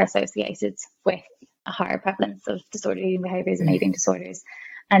are associated with a higher prevalence of disordered eating behaviors and eating disorders.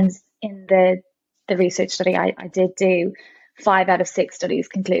 And in the research study I did do, 5 out of 6 studies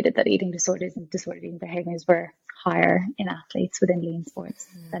concluded that eating disorders and disordered eating behaviors were higher in athletes within lean sports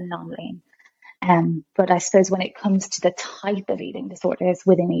than non-lean. But I suppose when it comes to the type of eating disorders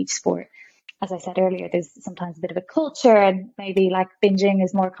within each sport, as I said earlier, there's sometimes a bit of a culture, and maybe like binging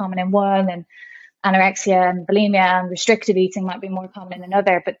is more common in one, and anorexia and bulimia and restrictive eating might be more common in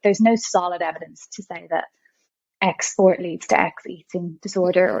another. But there's no solid evidence to say that X sport leads to X eating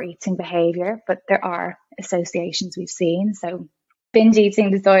disorder or eating behavior, but there are associations we've seen. So binge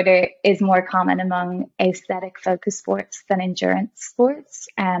eating disorder is more common among aesthetic focused sports than endurance sports,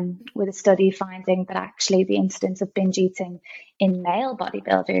 with a study finding that actually the incidence of binge eating in male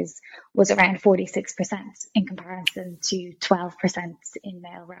bodybuilders was around 46% in comparison to 12% in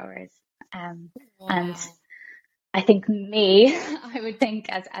male rowers. And I think I would think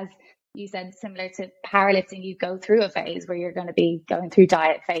as you said, similar to powerlifting, you go through a phase where you're going to be going through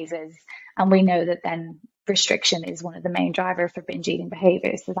diet phases. And we know that then restriction is one of the main drivers for binge eating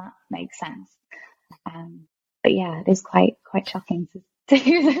behavior. So that makes sense. But yeah, it is quite shocking to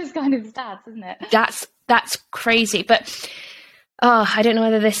hear those kind of stats, isn't it? That's crazy. But I don't know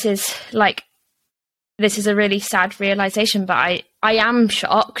whether this is a really sad realization, but I am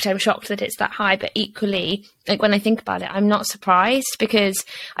shocked. I'm shocked that it's that high, but equally, like when I think about it, I'm not surprised, because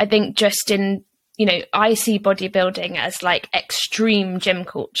I think just in, I see bodybuilding as like extreme gym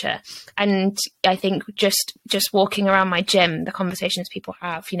culture. And I think just walking around my gym, the conversations people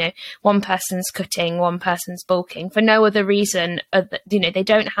have, one person's cutting, one person's bulking for no other reason. They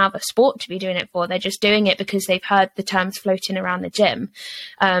don't have a sport to be doing it for. They're just doing it because they've heard the terms floating around the gym.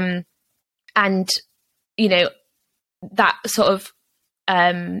 And that sort of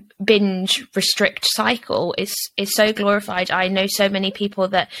binge restrict cycle is so glorified. I know so many people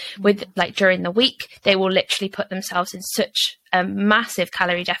that with like during the week, they will literally put themselves in such a massive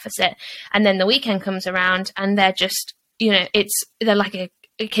calorie deficit. And then the weekend comes around and they're just, they're like a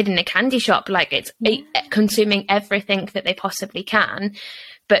kid in a candy shop, like it's consuming everything that they possibly can,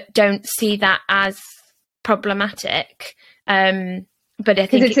 but don't see that as problematic. But I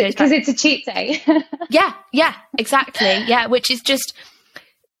think because it's a cheat day. yeah, exactly. Yeah, which is just,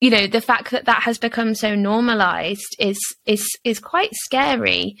 the fact that has become so normalized is quite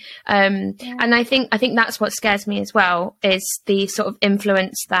scary. And I think that's what scares me as well, is the sort of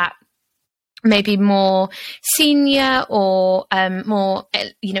influence that maybe more senior or more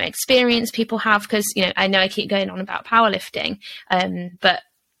experienced people have. Because I know I keep going on about powerlifting, but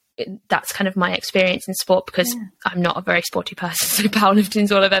that's kind of my experience in sport, because I'm not a very sporty person, so powerlifting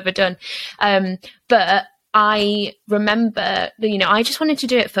is all I've ever done. But I remember, I just wanted to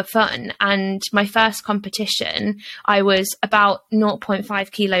do it for fun. And my first competition, I was about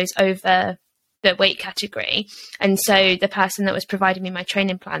 0.5 kilos over the weight category. And so the person that was providing me my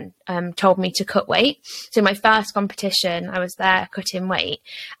training plan told me to cut weight. So my first competition, I was there cutting weight,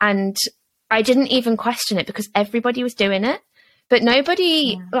 and I didn't even question it because everybody was doing it. But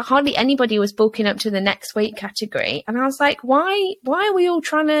hardly anybody was bulking up to the next weight category. And I was like, why are we all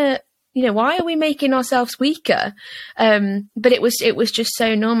trying to, why are we making ourselves weaker? But it was just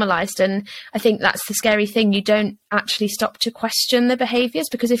so normalized. And I think that's the scary thing. You don't actually stop to question the behaviors,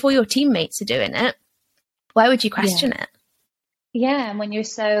 because if all your teammates are doing it, why would you question it? Yeah. And when you're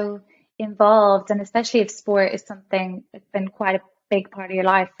so involved, and especially if sport is something that's been quite a big part of your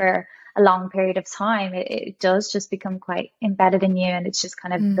life for a long period of time, it does just become quite embedded in you, and it's just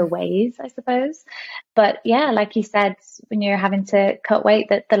kind of the ways, I suppose. But yeah, like you said, when you're having to cut weight,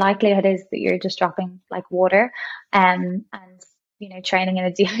 that the likelihood is that you're just dropping like water, and training in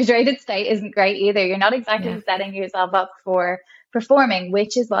a dehydrated state isn't great either. You're not exactly setting yourself up for performing,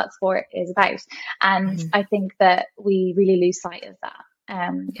 which is what sport is about. And I think that we really lose sight of that.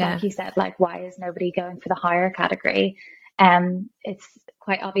 Like you said, like, why is nobody going for the higher category? It's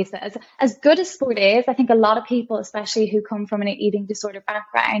quite obvious that as good as sport is, I think a lot of people, especially who come from an eating disorder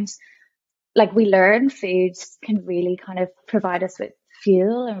background, like, we learn foods can really kind of provide us with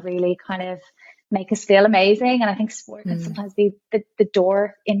fuel and really kind of make us feel amazing. And I think sport can sometimes be the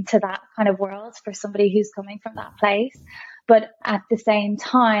door into that kind of world for somebody who's coming from that place. But at the same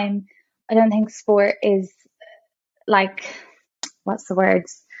time, I don't think sport is like, what's the word,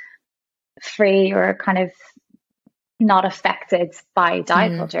 free or kind of not affected by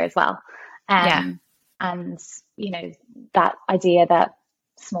diet culture as well. And that idea that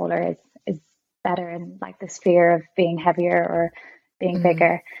smaller is better, and like this fear of being heavier or being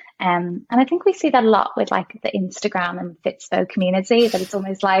bigger. And I think we see that a lot with like the Instagram and Fitspo community, that it's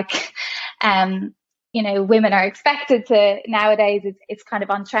almost like women are expected to, nowadays it's kind of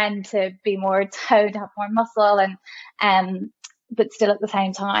on trend to be more toned, have more muscle, and but still at the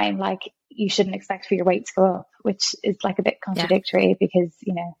same time, like, you shouldn't expect for your weight to go up, which is like a bit contradictory, because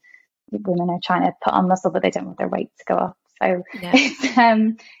women are trying to put on muscle, but they don't want their weight to go up. So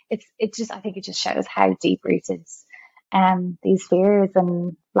it's just, I think it just shows how deep rooted these fears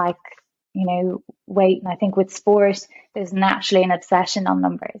and like weight. And I think with sport, there's naturally an obsession on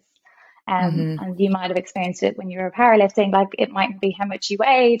numbers. And you might have experienced it when you were powerlifting. Like, it mightn't be how much you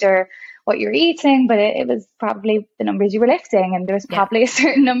weighed or what you're eating, but it was probably the numbers you were lifting, and there was probably a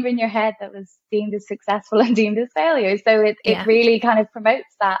certain number in your head that was deemed as successful and deemed as failure. So it really kind of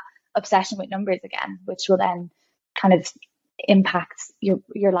promotes that obsession with numbers again, which will then kind of impact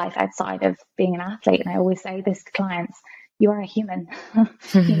your life outside of being an athlete. And I always say this to clients: you are a human.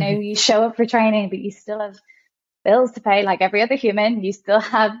 You show up for training, but you still have bills to pay like every other human. You still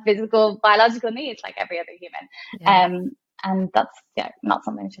have physical, biological needs like every other human. And that's not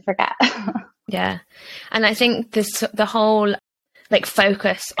something to forget. And I think the whole like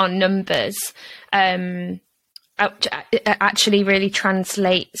focus on numbers actually really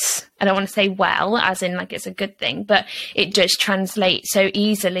translates. I don't want to say well, as in like it's a good thing, but it does translate so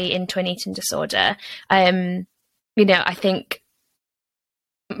easily into an eating disorder. You know, I think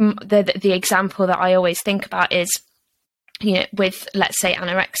the example that I always think about is, you know, with, let's say,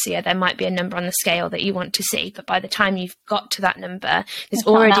 anorexia, there might be a number on the scale that you want to see, but by the time you've got to that number, there's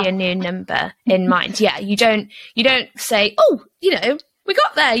already a new number in mind. Yeah, you don't say, oh, you know, we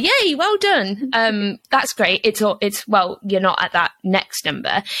got there, yay, well done. That's great. It's well, you're not at that next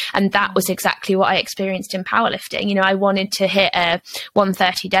number. And that was exactly what I experienced in powerlifting. You know, I wanted to hit a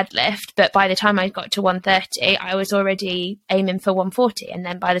 130 deadlift, but by the time I got to 130, I was already aiming for 140. And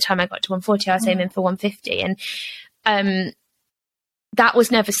then by the time I got to 140, I was aiming for 150. And that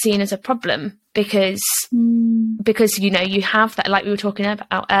was never seen as a problem because you know, you have that, like we were talking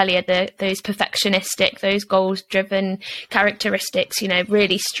about earlier, those perfectionistic, those goals driven characteristics, you know,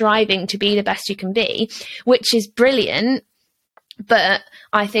 really striving to be the best you can be, which is brilliant. But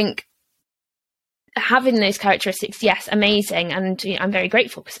I think having those characteristics, yes, amazing, and you know, I'm very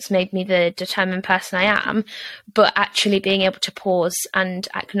grateful because it's made me the determined person I am. But actually being able to pause and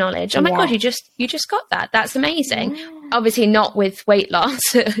acknowledge, oh my God, you just got that. That's amazing. Yeah. Obviously not with weight loss,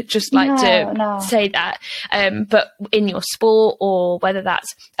 just like say that. But in your sport, or whether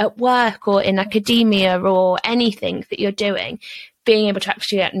that's at work or in academia or anything that you're doing, being able to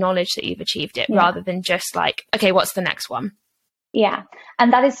actually acknowledge that you've achieved it rather than just like, okay, what's the next one? Yeah.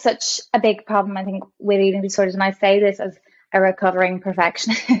 And that is such a big problem, I think, with eating disorders. And I say this as a recovering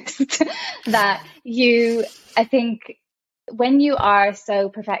perfectionist, that I think when you are so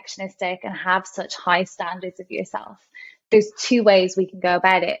perfectionistic and have such high standards of yourself, there's two ways we can go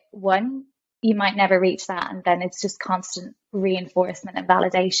about it. One, you might never reach that, and then it's just constant reinforcement and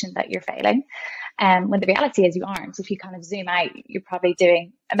validation that you're failing. When the reality is you aren't. If you kind of zoom out, you're probably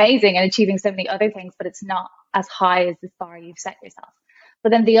doing amazing and achieving so many other things, but it's not as high as this bar you've set yourself. But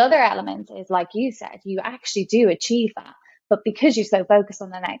then the other element is, like you said, you actually do achieve that. But because you're so focused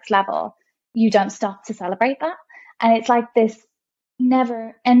on the next level, you don't stop to celebrate that. And it's like this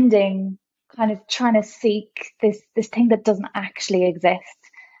never ending kind of trying to seek this thing that doesn't actually exist.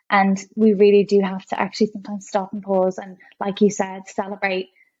 And we really do have to actually sometimes stop and pause and, like you said, celebrate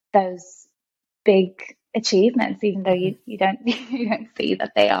those big achievements, even though you don't see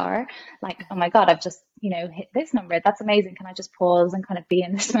that they are. Like, oh my God, I've just, you know, hit this number. That's amazing. Can I just pause and kind of be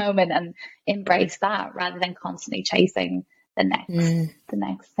in this moment and embrace that, rather than constantly chasing the next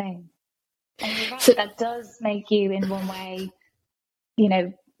thing? And you're right, so that does make you, in one way, you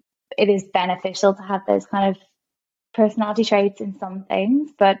know, it is beneficial to have those kind of personality traits in some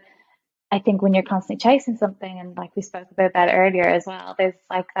things, but I think when you're constantly chasing something, and like we spoke about that earlier as well, there's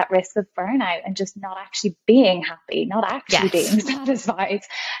like that risk of burnout and just not actually being happy, not actually being satisfied.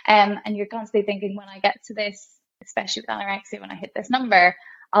 And you're constantly thinking, when I get to this, especially with anorexia, when I hit this number,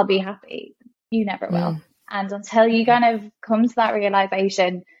 I'll be happy. You never will. And until you kind of come to that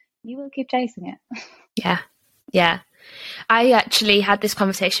realization, you will keep chasing it. Yeah. I actually had this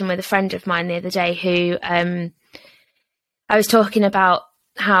conversation with a friend of mine the other day who I was talking about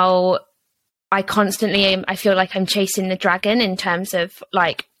how I feel like I'm chasing the dragon, in terms of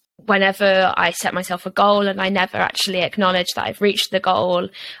like, whenever I set myself a goal and I never actually acknowledge that I've reached the goal.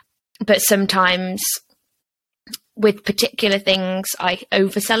 But sometimes with particular things, I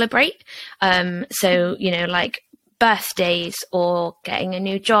over celebrate. So, you know, like birthdays or getting a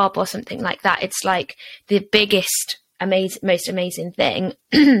new job or something like that. It's like the biggest, most amazing thing.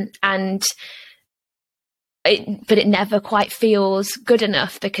 But it never quite feels good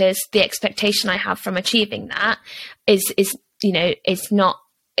enough, because the expectation I have from achieving that is you know, it's not,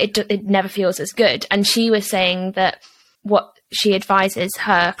 it never feels as good. And she was saying that what she advises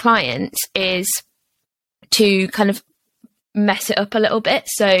her clients is to kind of mess it up a little bit.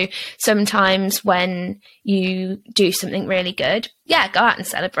 So sometimes when you do something really good, go out and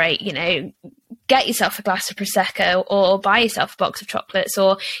celebrate, you know, get yourself a glass of Prosecco or buy yourself a box of chocolates,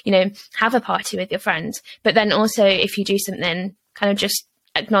 or, you know, have a party with your friends. But then also, if you do something, kind of just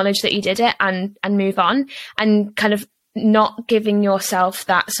acknowledge that you did it and move on, and kind of not giving yourself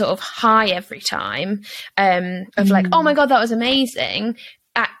that sort of high every time of like, oh my God, that was amazing.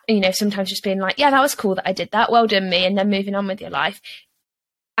 You know, sometimes just being like, that was cool that I did that. Well done me. And then moving on with your life.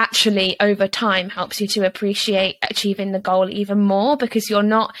 Actually, over time, helps you to appreciate achieving the goal even more, because you're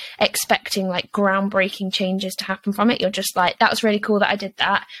not expecting like groundbreaking changes to happen from it. You're just like, that was really cool that I did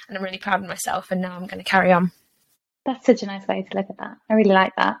that, and I'm really proud of myself, and now I'm going to carry on. That's such a nice way to look at that. I really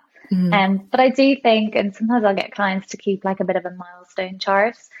like that. But I do think, and sometimes I'll get clients to keep like a bit of a milestone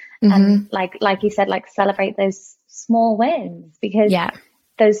chart, and like you said, like celebrate those small wins, because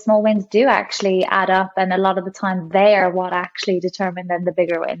those small wins do actually add up, and a lot of the time they are what actually determine then the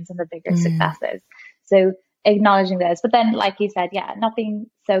bigger wins and the bigger successes. So acknowledging those, but then like you said, not being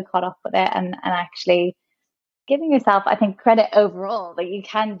so caught up with it, and actually giving yourself, I think, credit overall that you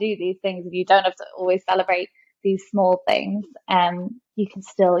can do these things, and you don't have to always celebrate these small things. You can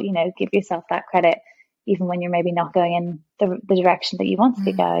still, give yourself that credit even when you're maybe not going in the direction that you want to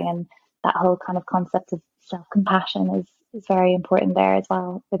be going. And that whole kind of concept of self-compassion is very important there as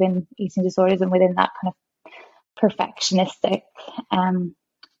well within eating disorders and within that kind of perfectionistic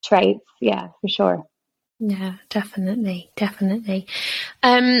traits. Yeah, for sure. Yeah, definitely.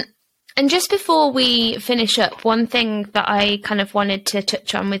 And just before we finish up, one thing that I kind of wanted to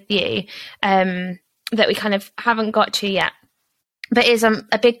touch on with you, that we kind of haven't got to yet, but is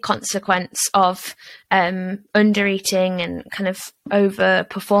a big consequence of undereating and kind of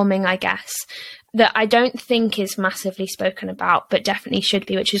overperforming, I guess, that I don't think is massively spoken about, but definitely should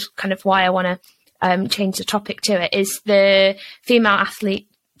be, which is kind of why I want to change the topic to it, is the female athlete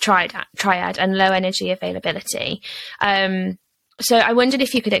triad and low energy availability. So I wondered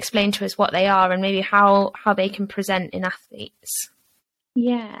if you could explain to us what they are and maybe how they can present in athletes.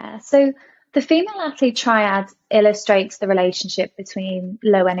 Yeah, so the female athlete triad illustrates the relationship between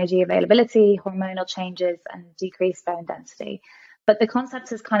low energy availability, hormonal changes, and decreased bone density. But the concept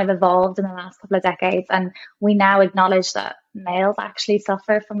has kind of evolved in the last couple of decades, and we now acknowledge that males actually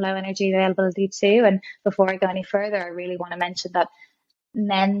suffer from low energy availability too. And before I go any further, I really want to mention that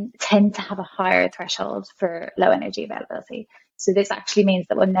men tend to have a higher threshold for low energy availability. So this actually means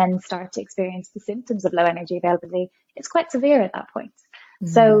that when men start to experience the symptoms of low energy availability, it's quite severe at that point.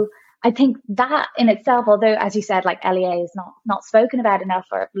 So I think that in itself, although, as you said, like LEA is not spoken about enough,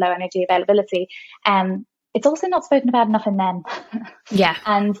 or low energy availability, it's also not spoken about enough in men. Yeah.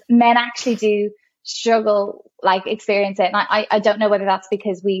 And men actually do struggle, like experience it. And I don't know whether that's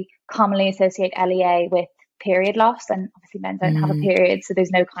because we commonly associate LEA with period loss, and obviously men don't have a period, so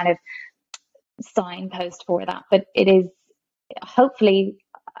there's no kind of signpost for that. But it is, hopefully,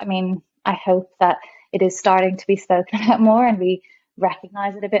 I hope that it is starting to be spoken about more and we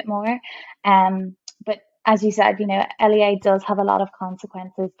recognize it a bit more. But as you said, LEA does have a lot of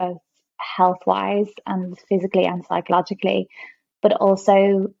consequences, both health-wise and physically and psychologically, but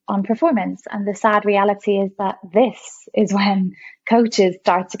also on performance. And the sad reality is that this is when coaches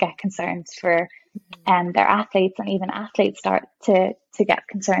start to get concerned for their athletes, and even athletes start to get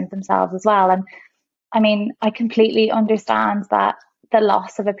concerned themselves as well. And I completely understand that the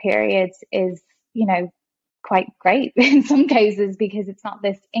loss of a period is, quite great in some cases, because it's not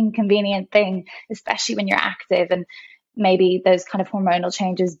this inconvenient thing, especially when you're active, and maybe those kind of hormonal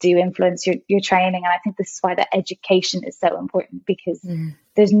changes do influence your training. And I think this is why the education is so important, because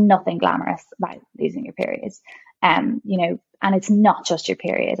there's nothing glamorous about losing your periods. And it's not just your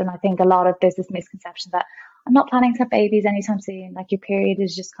period. And I think there's this misconception that I'm not planning to have babies anytime soon, like your period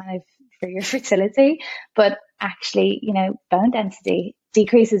is just kind of for your fertility. But actually, bone density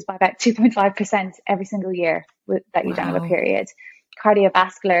decreases by about 2.5% every single year that you don't have a period.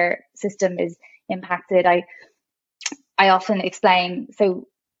 Cardiovascular system is impacted. I often explain, so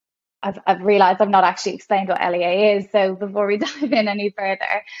I've realized I've not actually explained what LEA is. So before we dive in any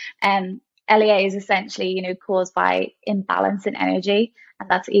further, LEA is essentially, caused by imbalance in energy, and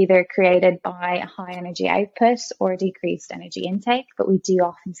that's either created by a high energy output or decreased energy intake. But we do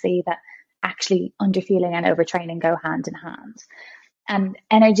often see that actually underfueling and overtraining go hand in hand. And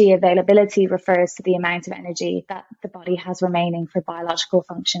energy availability refers to the amount of energy that the body has remaining for biological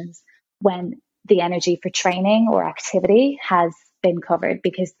functions when the energy for training or activity has been covered,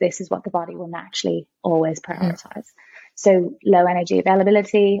 because this is what the body will naturally always prioritize. So low energy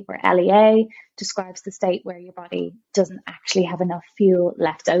availability, or LEA, describes the state where your body doesn't actually have enough fuel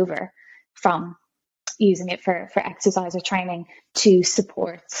left over from using it for exercise or training to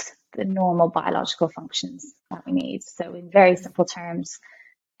support the normal biological functions that we need. So in very simple terms,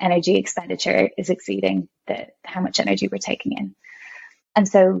 energy expenditure is exceeding how much energy we're taking in. And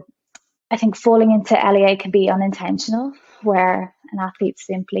so I think falling into LEA can be unintentional, where an athlete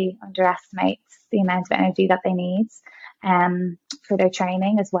simply underestimates the amount of energy that they need for their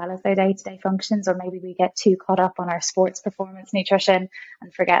training as well as their day-to-day functions. Or maybe we get too caught up on our sports performance nutrition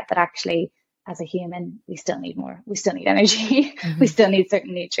and forget that actually, as a human, we still need more. We still need energy. We still need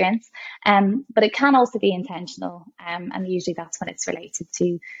certain nutrients. But it can also be intentional. And usually that's when it's related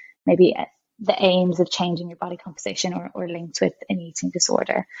to maybe the aims of changing your body composition, or linked with an eating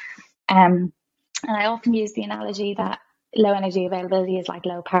disorder. And I often use the analogy that low energy availability is like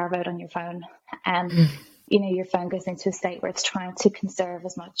low power mode on your phone. Your phone goes into a state where it's trying to conserve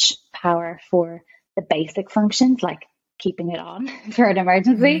as much power for the basic functions like keeping it on for an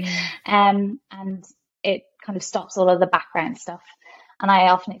emergency. And it kind of stops all of the background stuff. And I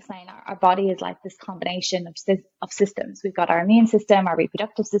often explain our body is like this combination of systems. We've got our immune system, our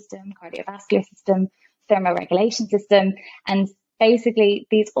reproductive system, cardiovascular system, thermoregulation system. And basically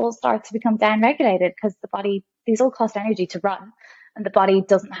these all start to become downregulated because the body, these all cost energy to run, and the body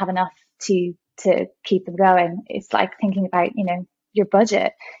doesn't have enough to keep them going. It's like thinking about, your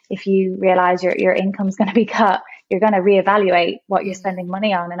budget. If you realize your income's going to be cut, you're going to reevaluate what you're spending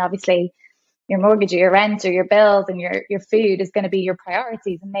money on. And obviously your mortgage or your rent or your bills and your food is going to be your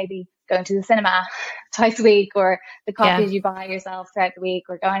priorities, and maybe going to the cinema twice a week, or the coffees you buy yourself throughout the week,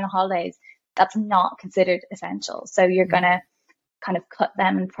 or going on holidays, that's not considered essential. So you're going to kind of cut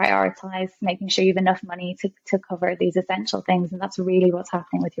them and prioritize making sure you have enough money to cover these essential things. And that's really what's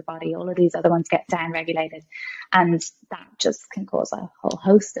happening with your body. All of these other ones get down regulated, and that just can cause a whole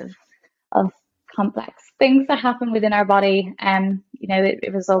host of complex things that happen within our body.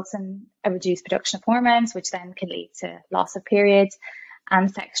 It results in a reduced production of hormones, which then can lead to loss of periods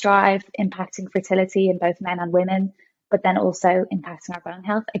and sex drive, impacting fertility in both men and women, but then also impacting our bone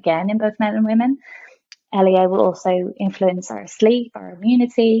health, again, in both men and women. LEA will also influence our sleep, our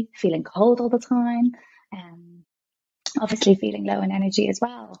immunity, feeling cold all the time, obviously feeling low in energy as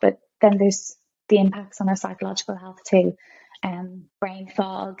well. But then there's the impacts on our psychological health too. Brain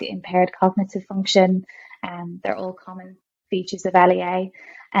fog, impaired cognitive function, they're all common features of LEA.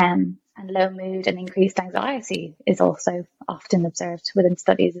 And low mood and increased anxiety is also often observed within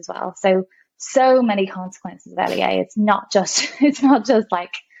studies as well. So many consequences of LEA. It's not just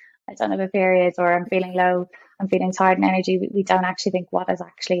like, I don't have a period, or I'm feeling low, I'm feeling tired and energy. We don't actually think what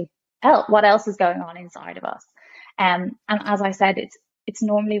else is going on inside of us. And as I said, it's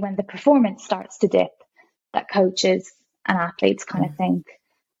normally when the performance starts to dip that coaches and athletes kind of think,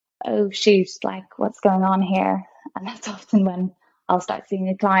 oh shoot, like what's going on here? And that's often when I'll start seeing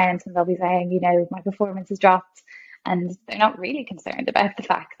a client and they'll be saying, my performance has dropped, and they're not really concerned about the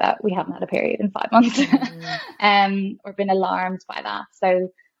fact that we haven't had a period in 5 months, or been alarmed by that. So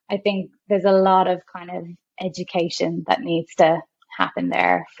I think there's a lot of kind of education that needs to happen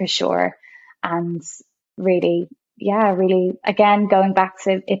there for sure. And really, again, going back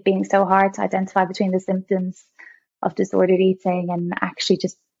to it being so hard to identify between the symptoms of disordered eating and actually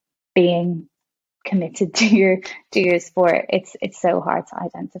just being committed to your sport. It's so hard to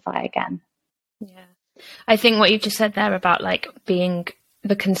identify again. Yeah. I think what you've just said there about like being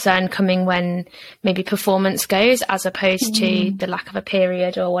the concern coming when maybe performance goes, as opposed to the lack of a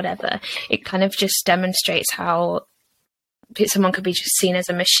period or whatever, it kind of just demonstrates how someone could be just seen as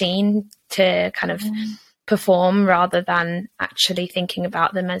a machine to kind of perform, rather than actually thinking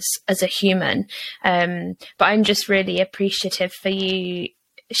about them as a human. But I'm just really appreciative for you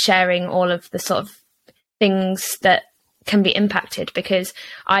sharing all of the sort of things that can be impacted, because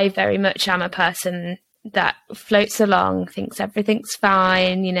I very much am a person that floats along, thinks everything's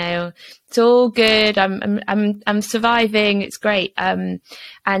fine, it's all good, I'm surviving, it's great. And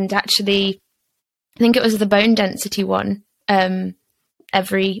actually, I think it was the bone density one.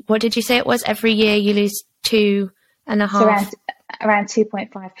 What did you say it was? Every year you lose 2.5. So around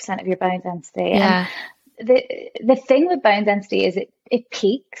 2.5% of your bone density. Yeah. And the thing with bone density is it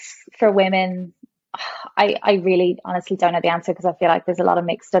peaks for women. I really honestly don't know the answer, because I feel like there's a lot of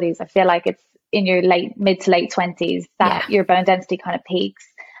mixed studies. I feel like it's in your mid to late 20s that your bone density kind of peaks,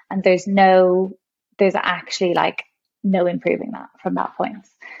 and there's actually like no improving that from that point.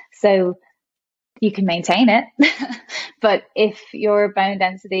 So you can maintain it, but if your bone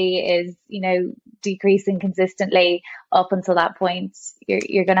density is, decreasing consistently up until that point,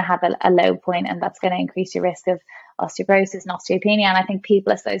 you're going to have a low point, and that's going to increase your risk of osteoporosis and osteopenia. And I think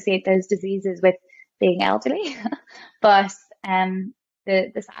people associate those diseases with being elderly, but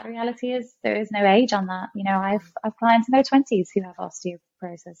the sad reality is there is no age on that. I've clients in their 20s who have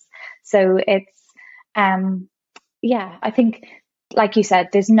osteoporosis. So it's I think, like you said,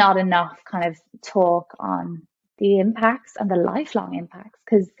 there's not enough kind of talk on the impacts and the lifelong impacts,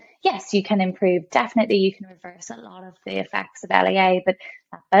 because yes, you can improve, definitely you can reverse a lot of the effects of LEA, but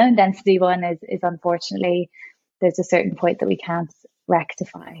that bone density one is unfortunately, there's a certain point that we can't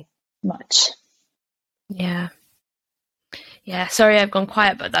rectify much. Yeah, sorry I've gone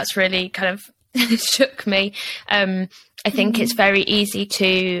quiet, but that's really kind of shook me. I think it's very easy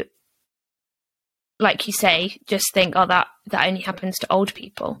to, like you say, just think, oh, that only happens to old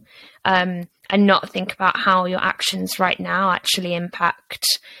people, and not think about how your actions right now actually impact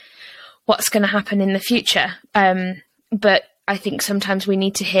what's going to happen in the future. But I think sometimes we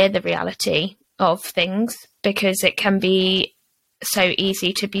need to hear the reality of things, because it can be so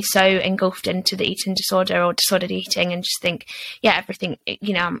easy to be so engulfed into the eating disorder or disordered eating and just think, yeah, everything,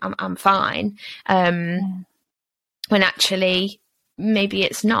 you know, I'm fine. When actually maybe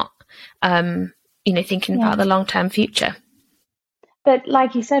it's not, you know, thinking about the long-term future. But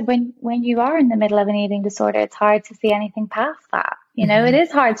like you said, when you are in the middle of an eating disorder, it's hard to see anything past that. You know, it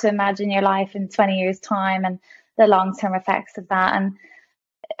is hard to imagine your life in 20 years' time and the long-term effects of that. And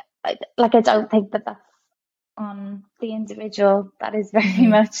I don't think that that's on the individual. That is very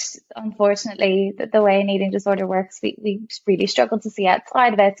much, unfortunately, the way an eating disorder works. We really struggle to see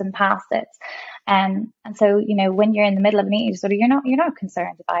outside of it and past it. And so, you know, when you're in the middle of an eating disorder, you're not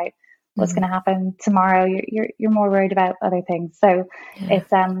concerned about what's going to happen tomorrow. You're more worried about other things. So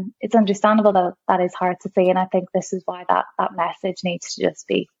it's understandable that is hard to see. And I think this is why that message needs to just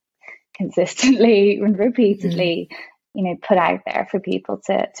be consistently and repeatedly, you know, put out there for people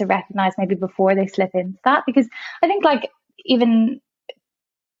to recognize maybe before they slip into that. Because I think, like, even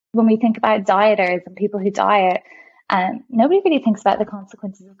when we think about dieters and people who diet, nobody really thinks about the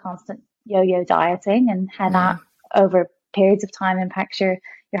consequences of constant yo-yo dieting and how that over periods of time impacts your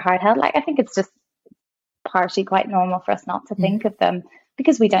heart health. Like, I think it's just partially quite normal for us not to think of them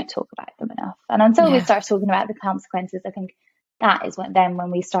because we don't talk about them enough. And until we start talking about the consequences, I think that is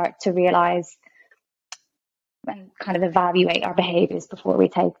when we start to realize and kind of evaluate our behaviors before we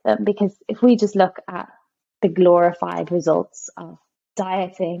take them. Because if we just look at the glorified results of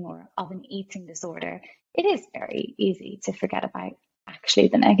dieting or of an eating disorder, it is very easy to forget about actually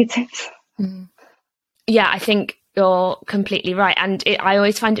the negatives. Yeah, I think you're completely right. And I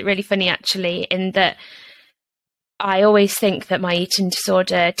always find it really funny, actually, in that I always think that my eating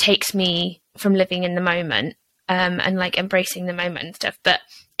disorder takes me from living in the moment and like embracing the moment and stuff. But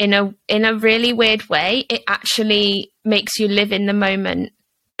in a really weird way, it actually makes you live in the moment,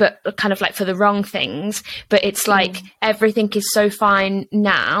 but kind of like for the wrong things. But it's like everything is so fine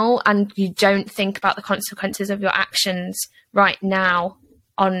now, and you don't think about the consequences of your actions right now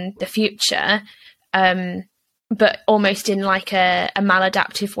on the future. But almost in like a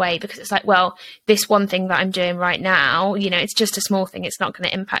maladaptive way, because it's like, well, this one thing that I'm doing right now, you know, it's just a small thing, it's not going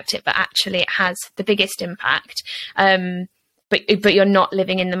to impact it, but actually it has the biggest impact. But you're not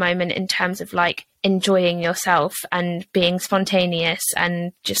living in the moment in terms of like enjoying yourself and being spontaneous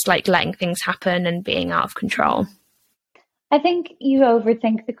and just like letting things happen and being out of control. I think you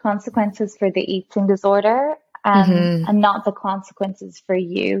overthink the consequences for the eating disorder and not the consequences for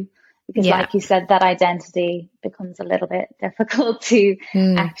you. Because like you said, that identity becomes a little bit difficult to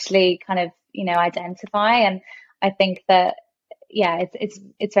actually kind of, you know, identify. And I think that,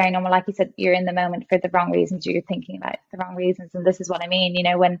 it's very normal. Like you said, you're in the moment for the wrong reasons. You're thinking about the wrong reasons. And this is what I mean, you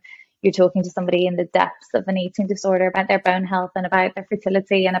know, when you're talking to somebody in the depths of an eating disorder about their bone health and about their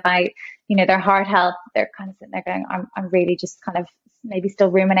fertility and about, you know, their heart health, they're kind of sitting there going, I'm really just kind of maybe still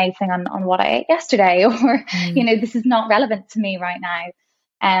ruminating on what I ate yesterday, or, you know, this is not relevant to me right now.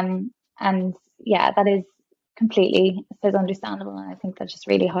 And that is completely, I suppose, understandable. And I think that just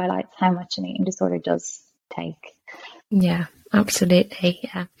really highlights how much an eating disorder does take. Yeah, absolutely.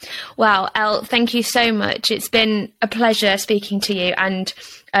 Yeah. Well, Elle, thank you so much. It's been a pleasure speaking to you. And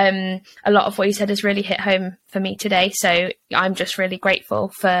a lot of what you said has really hit home for me today. So I'm just really grateful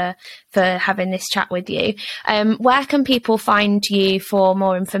for having this chat with you. Where can people find you for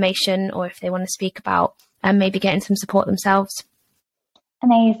more information, or if they want to speak about maybe getting some support themselves?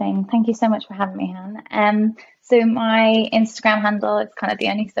 Amazing. Thank you so much for having me, Han. So my Instagram handle, it's kind of the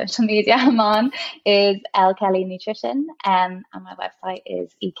only social media I'm on, is Elle Kelly Nutrition. And my website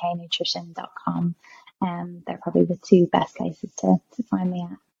is eknutrition.com. They're probably the two best places to find me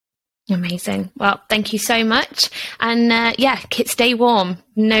at. Amazing. Well, thank you so much. And stay warm.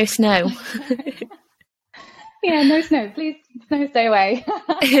 No snow. Yeah, no snow. Please, snow, stay away.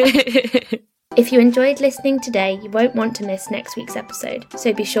 If you enjoyed listening today, you won't want to miss next week's episode,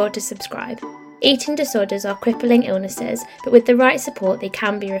 so be sure to subscribe. Eating disorders are crippling illnesses, but with the right support they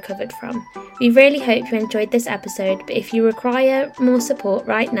can be recovered from. We really hope you enjoyed this episode, but if you require more support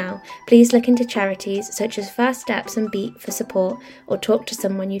right now, please look into charities such as First Steps and Beat for support, or talk to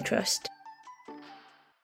someone you trust.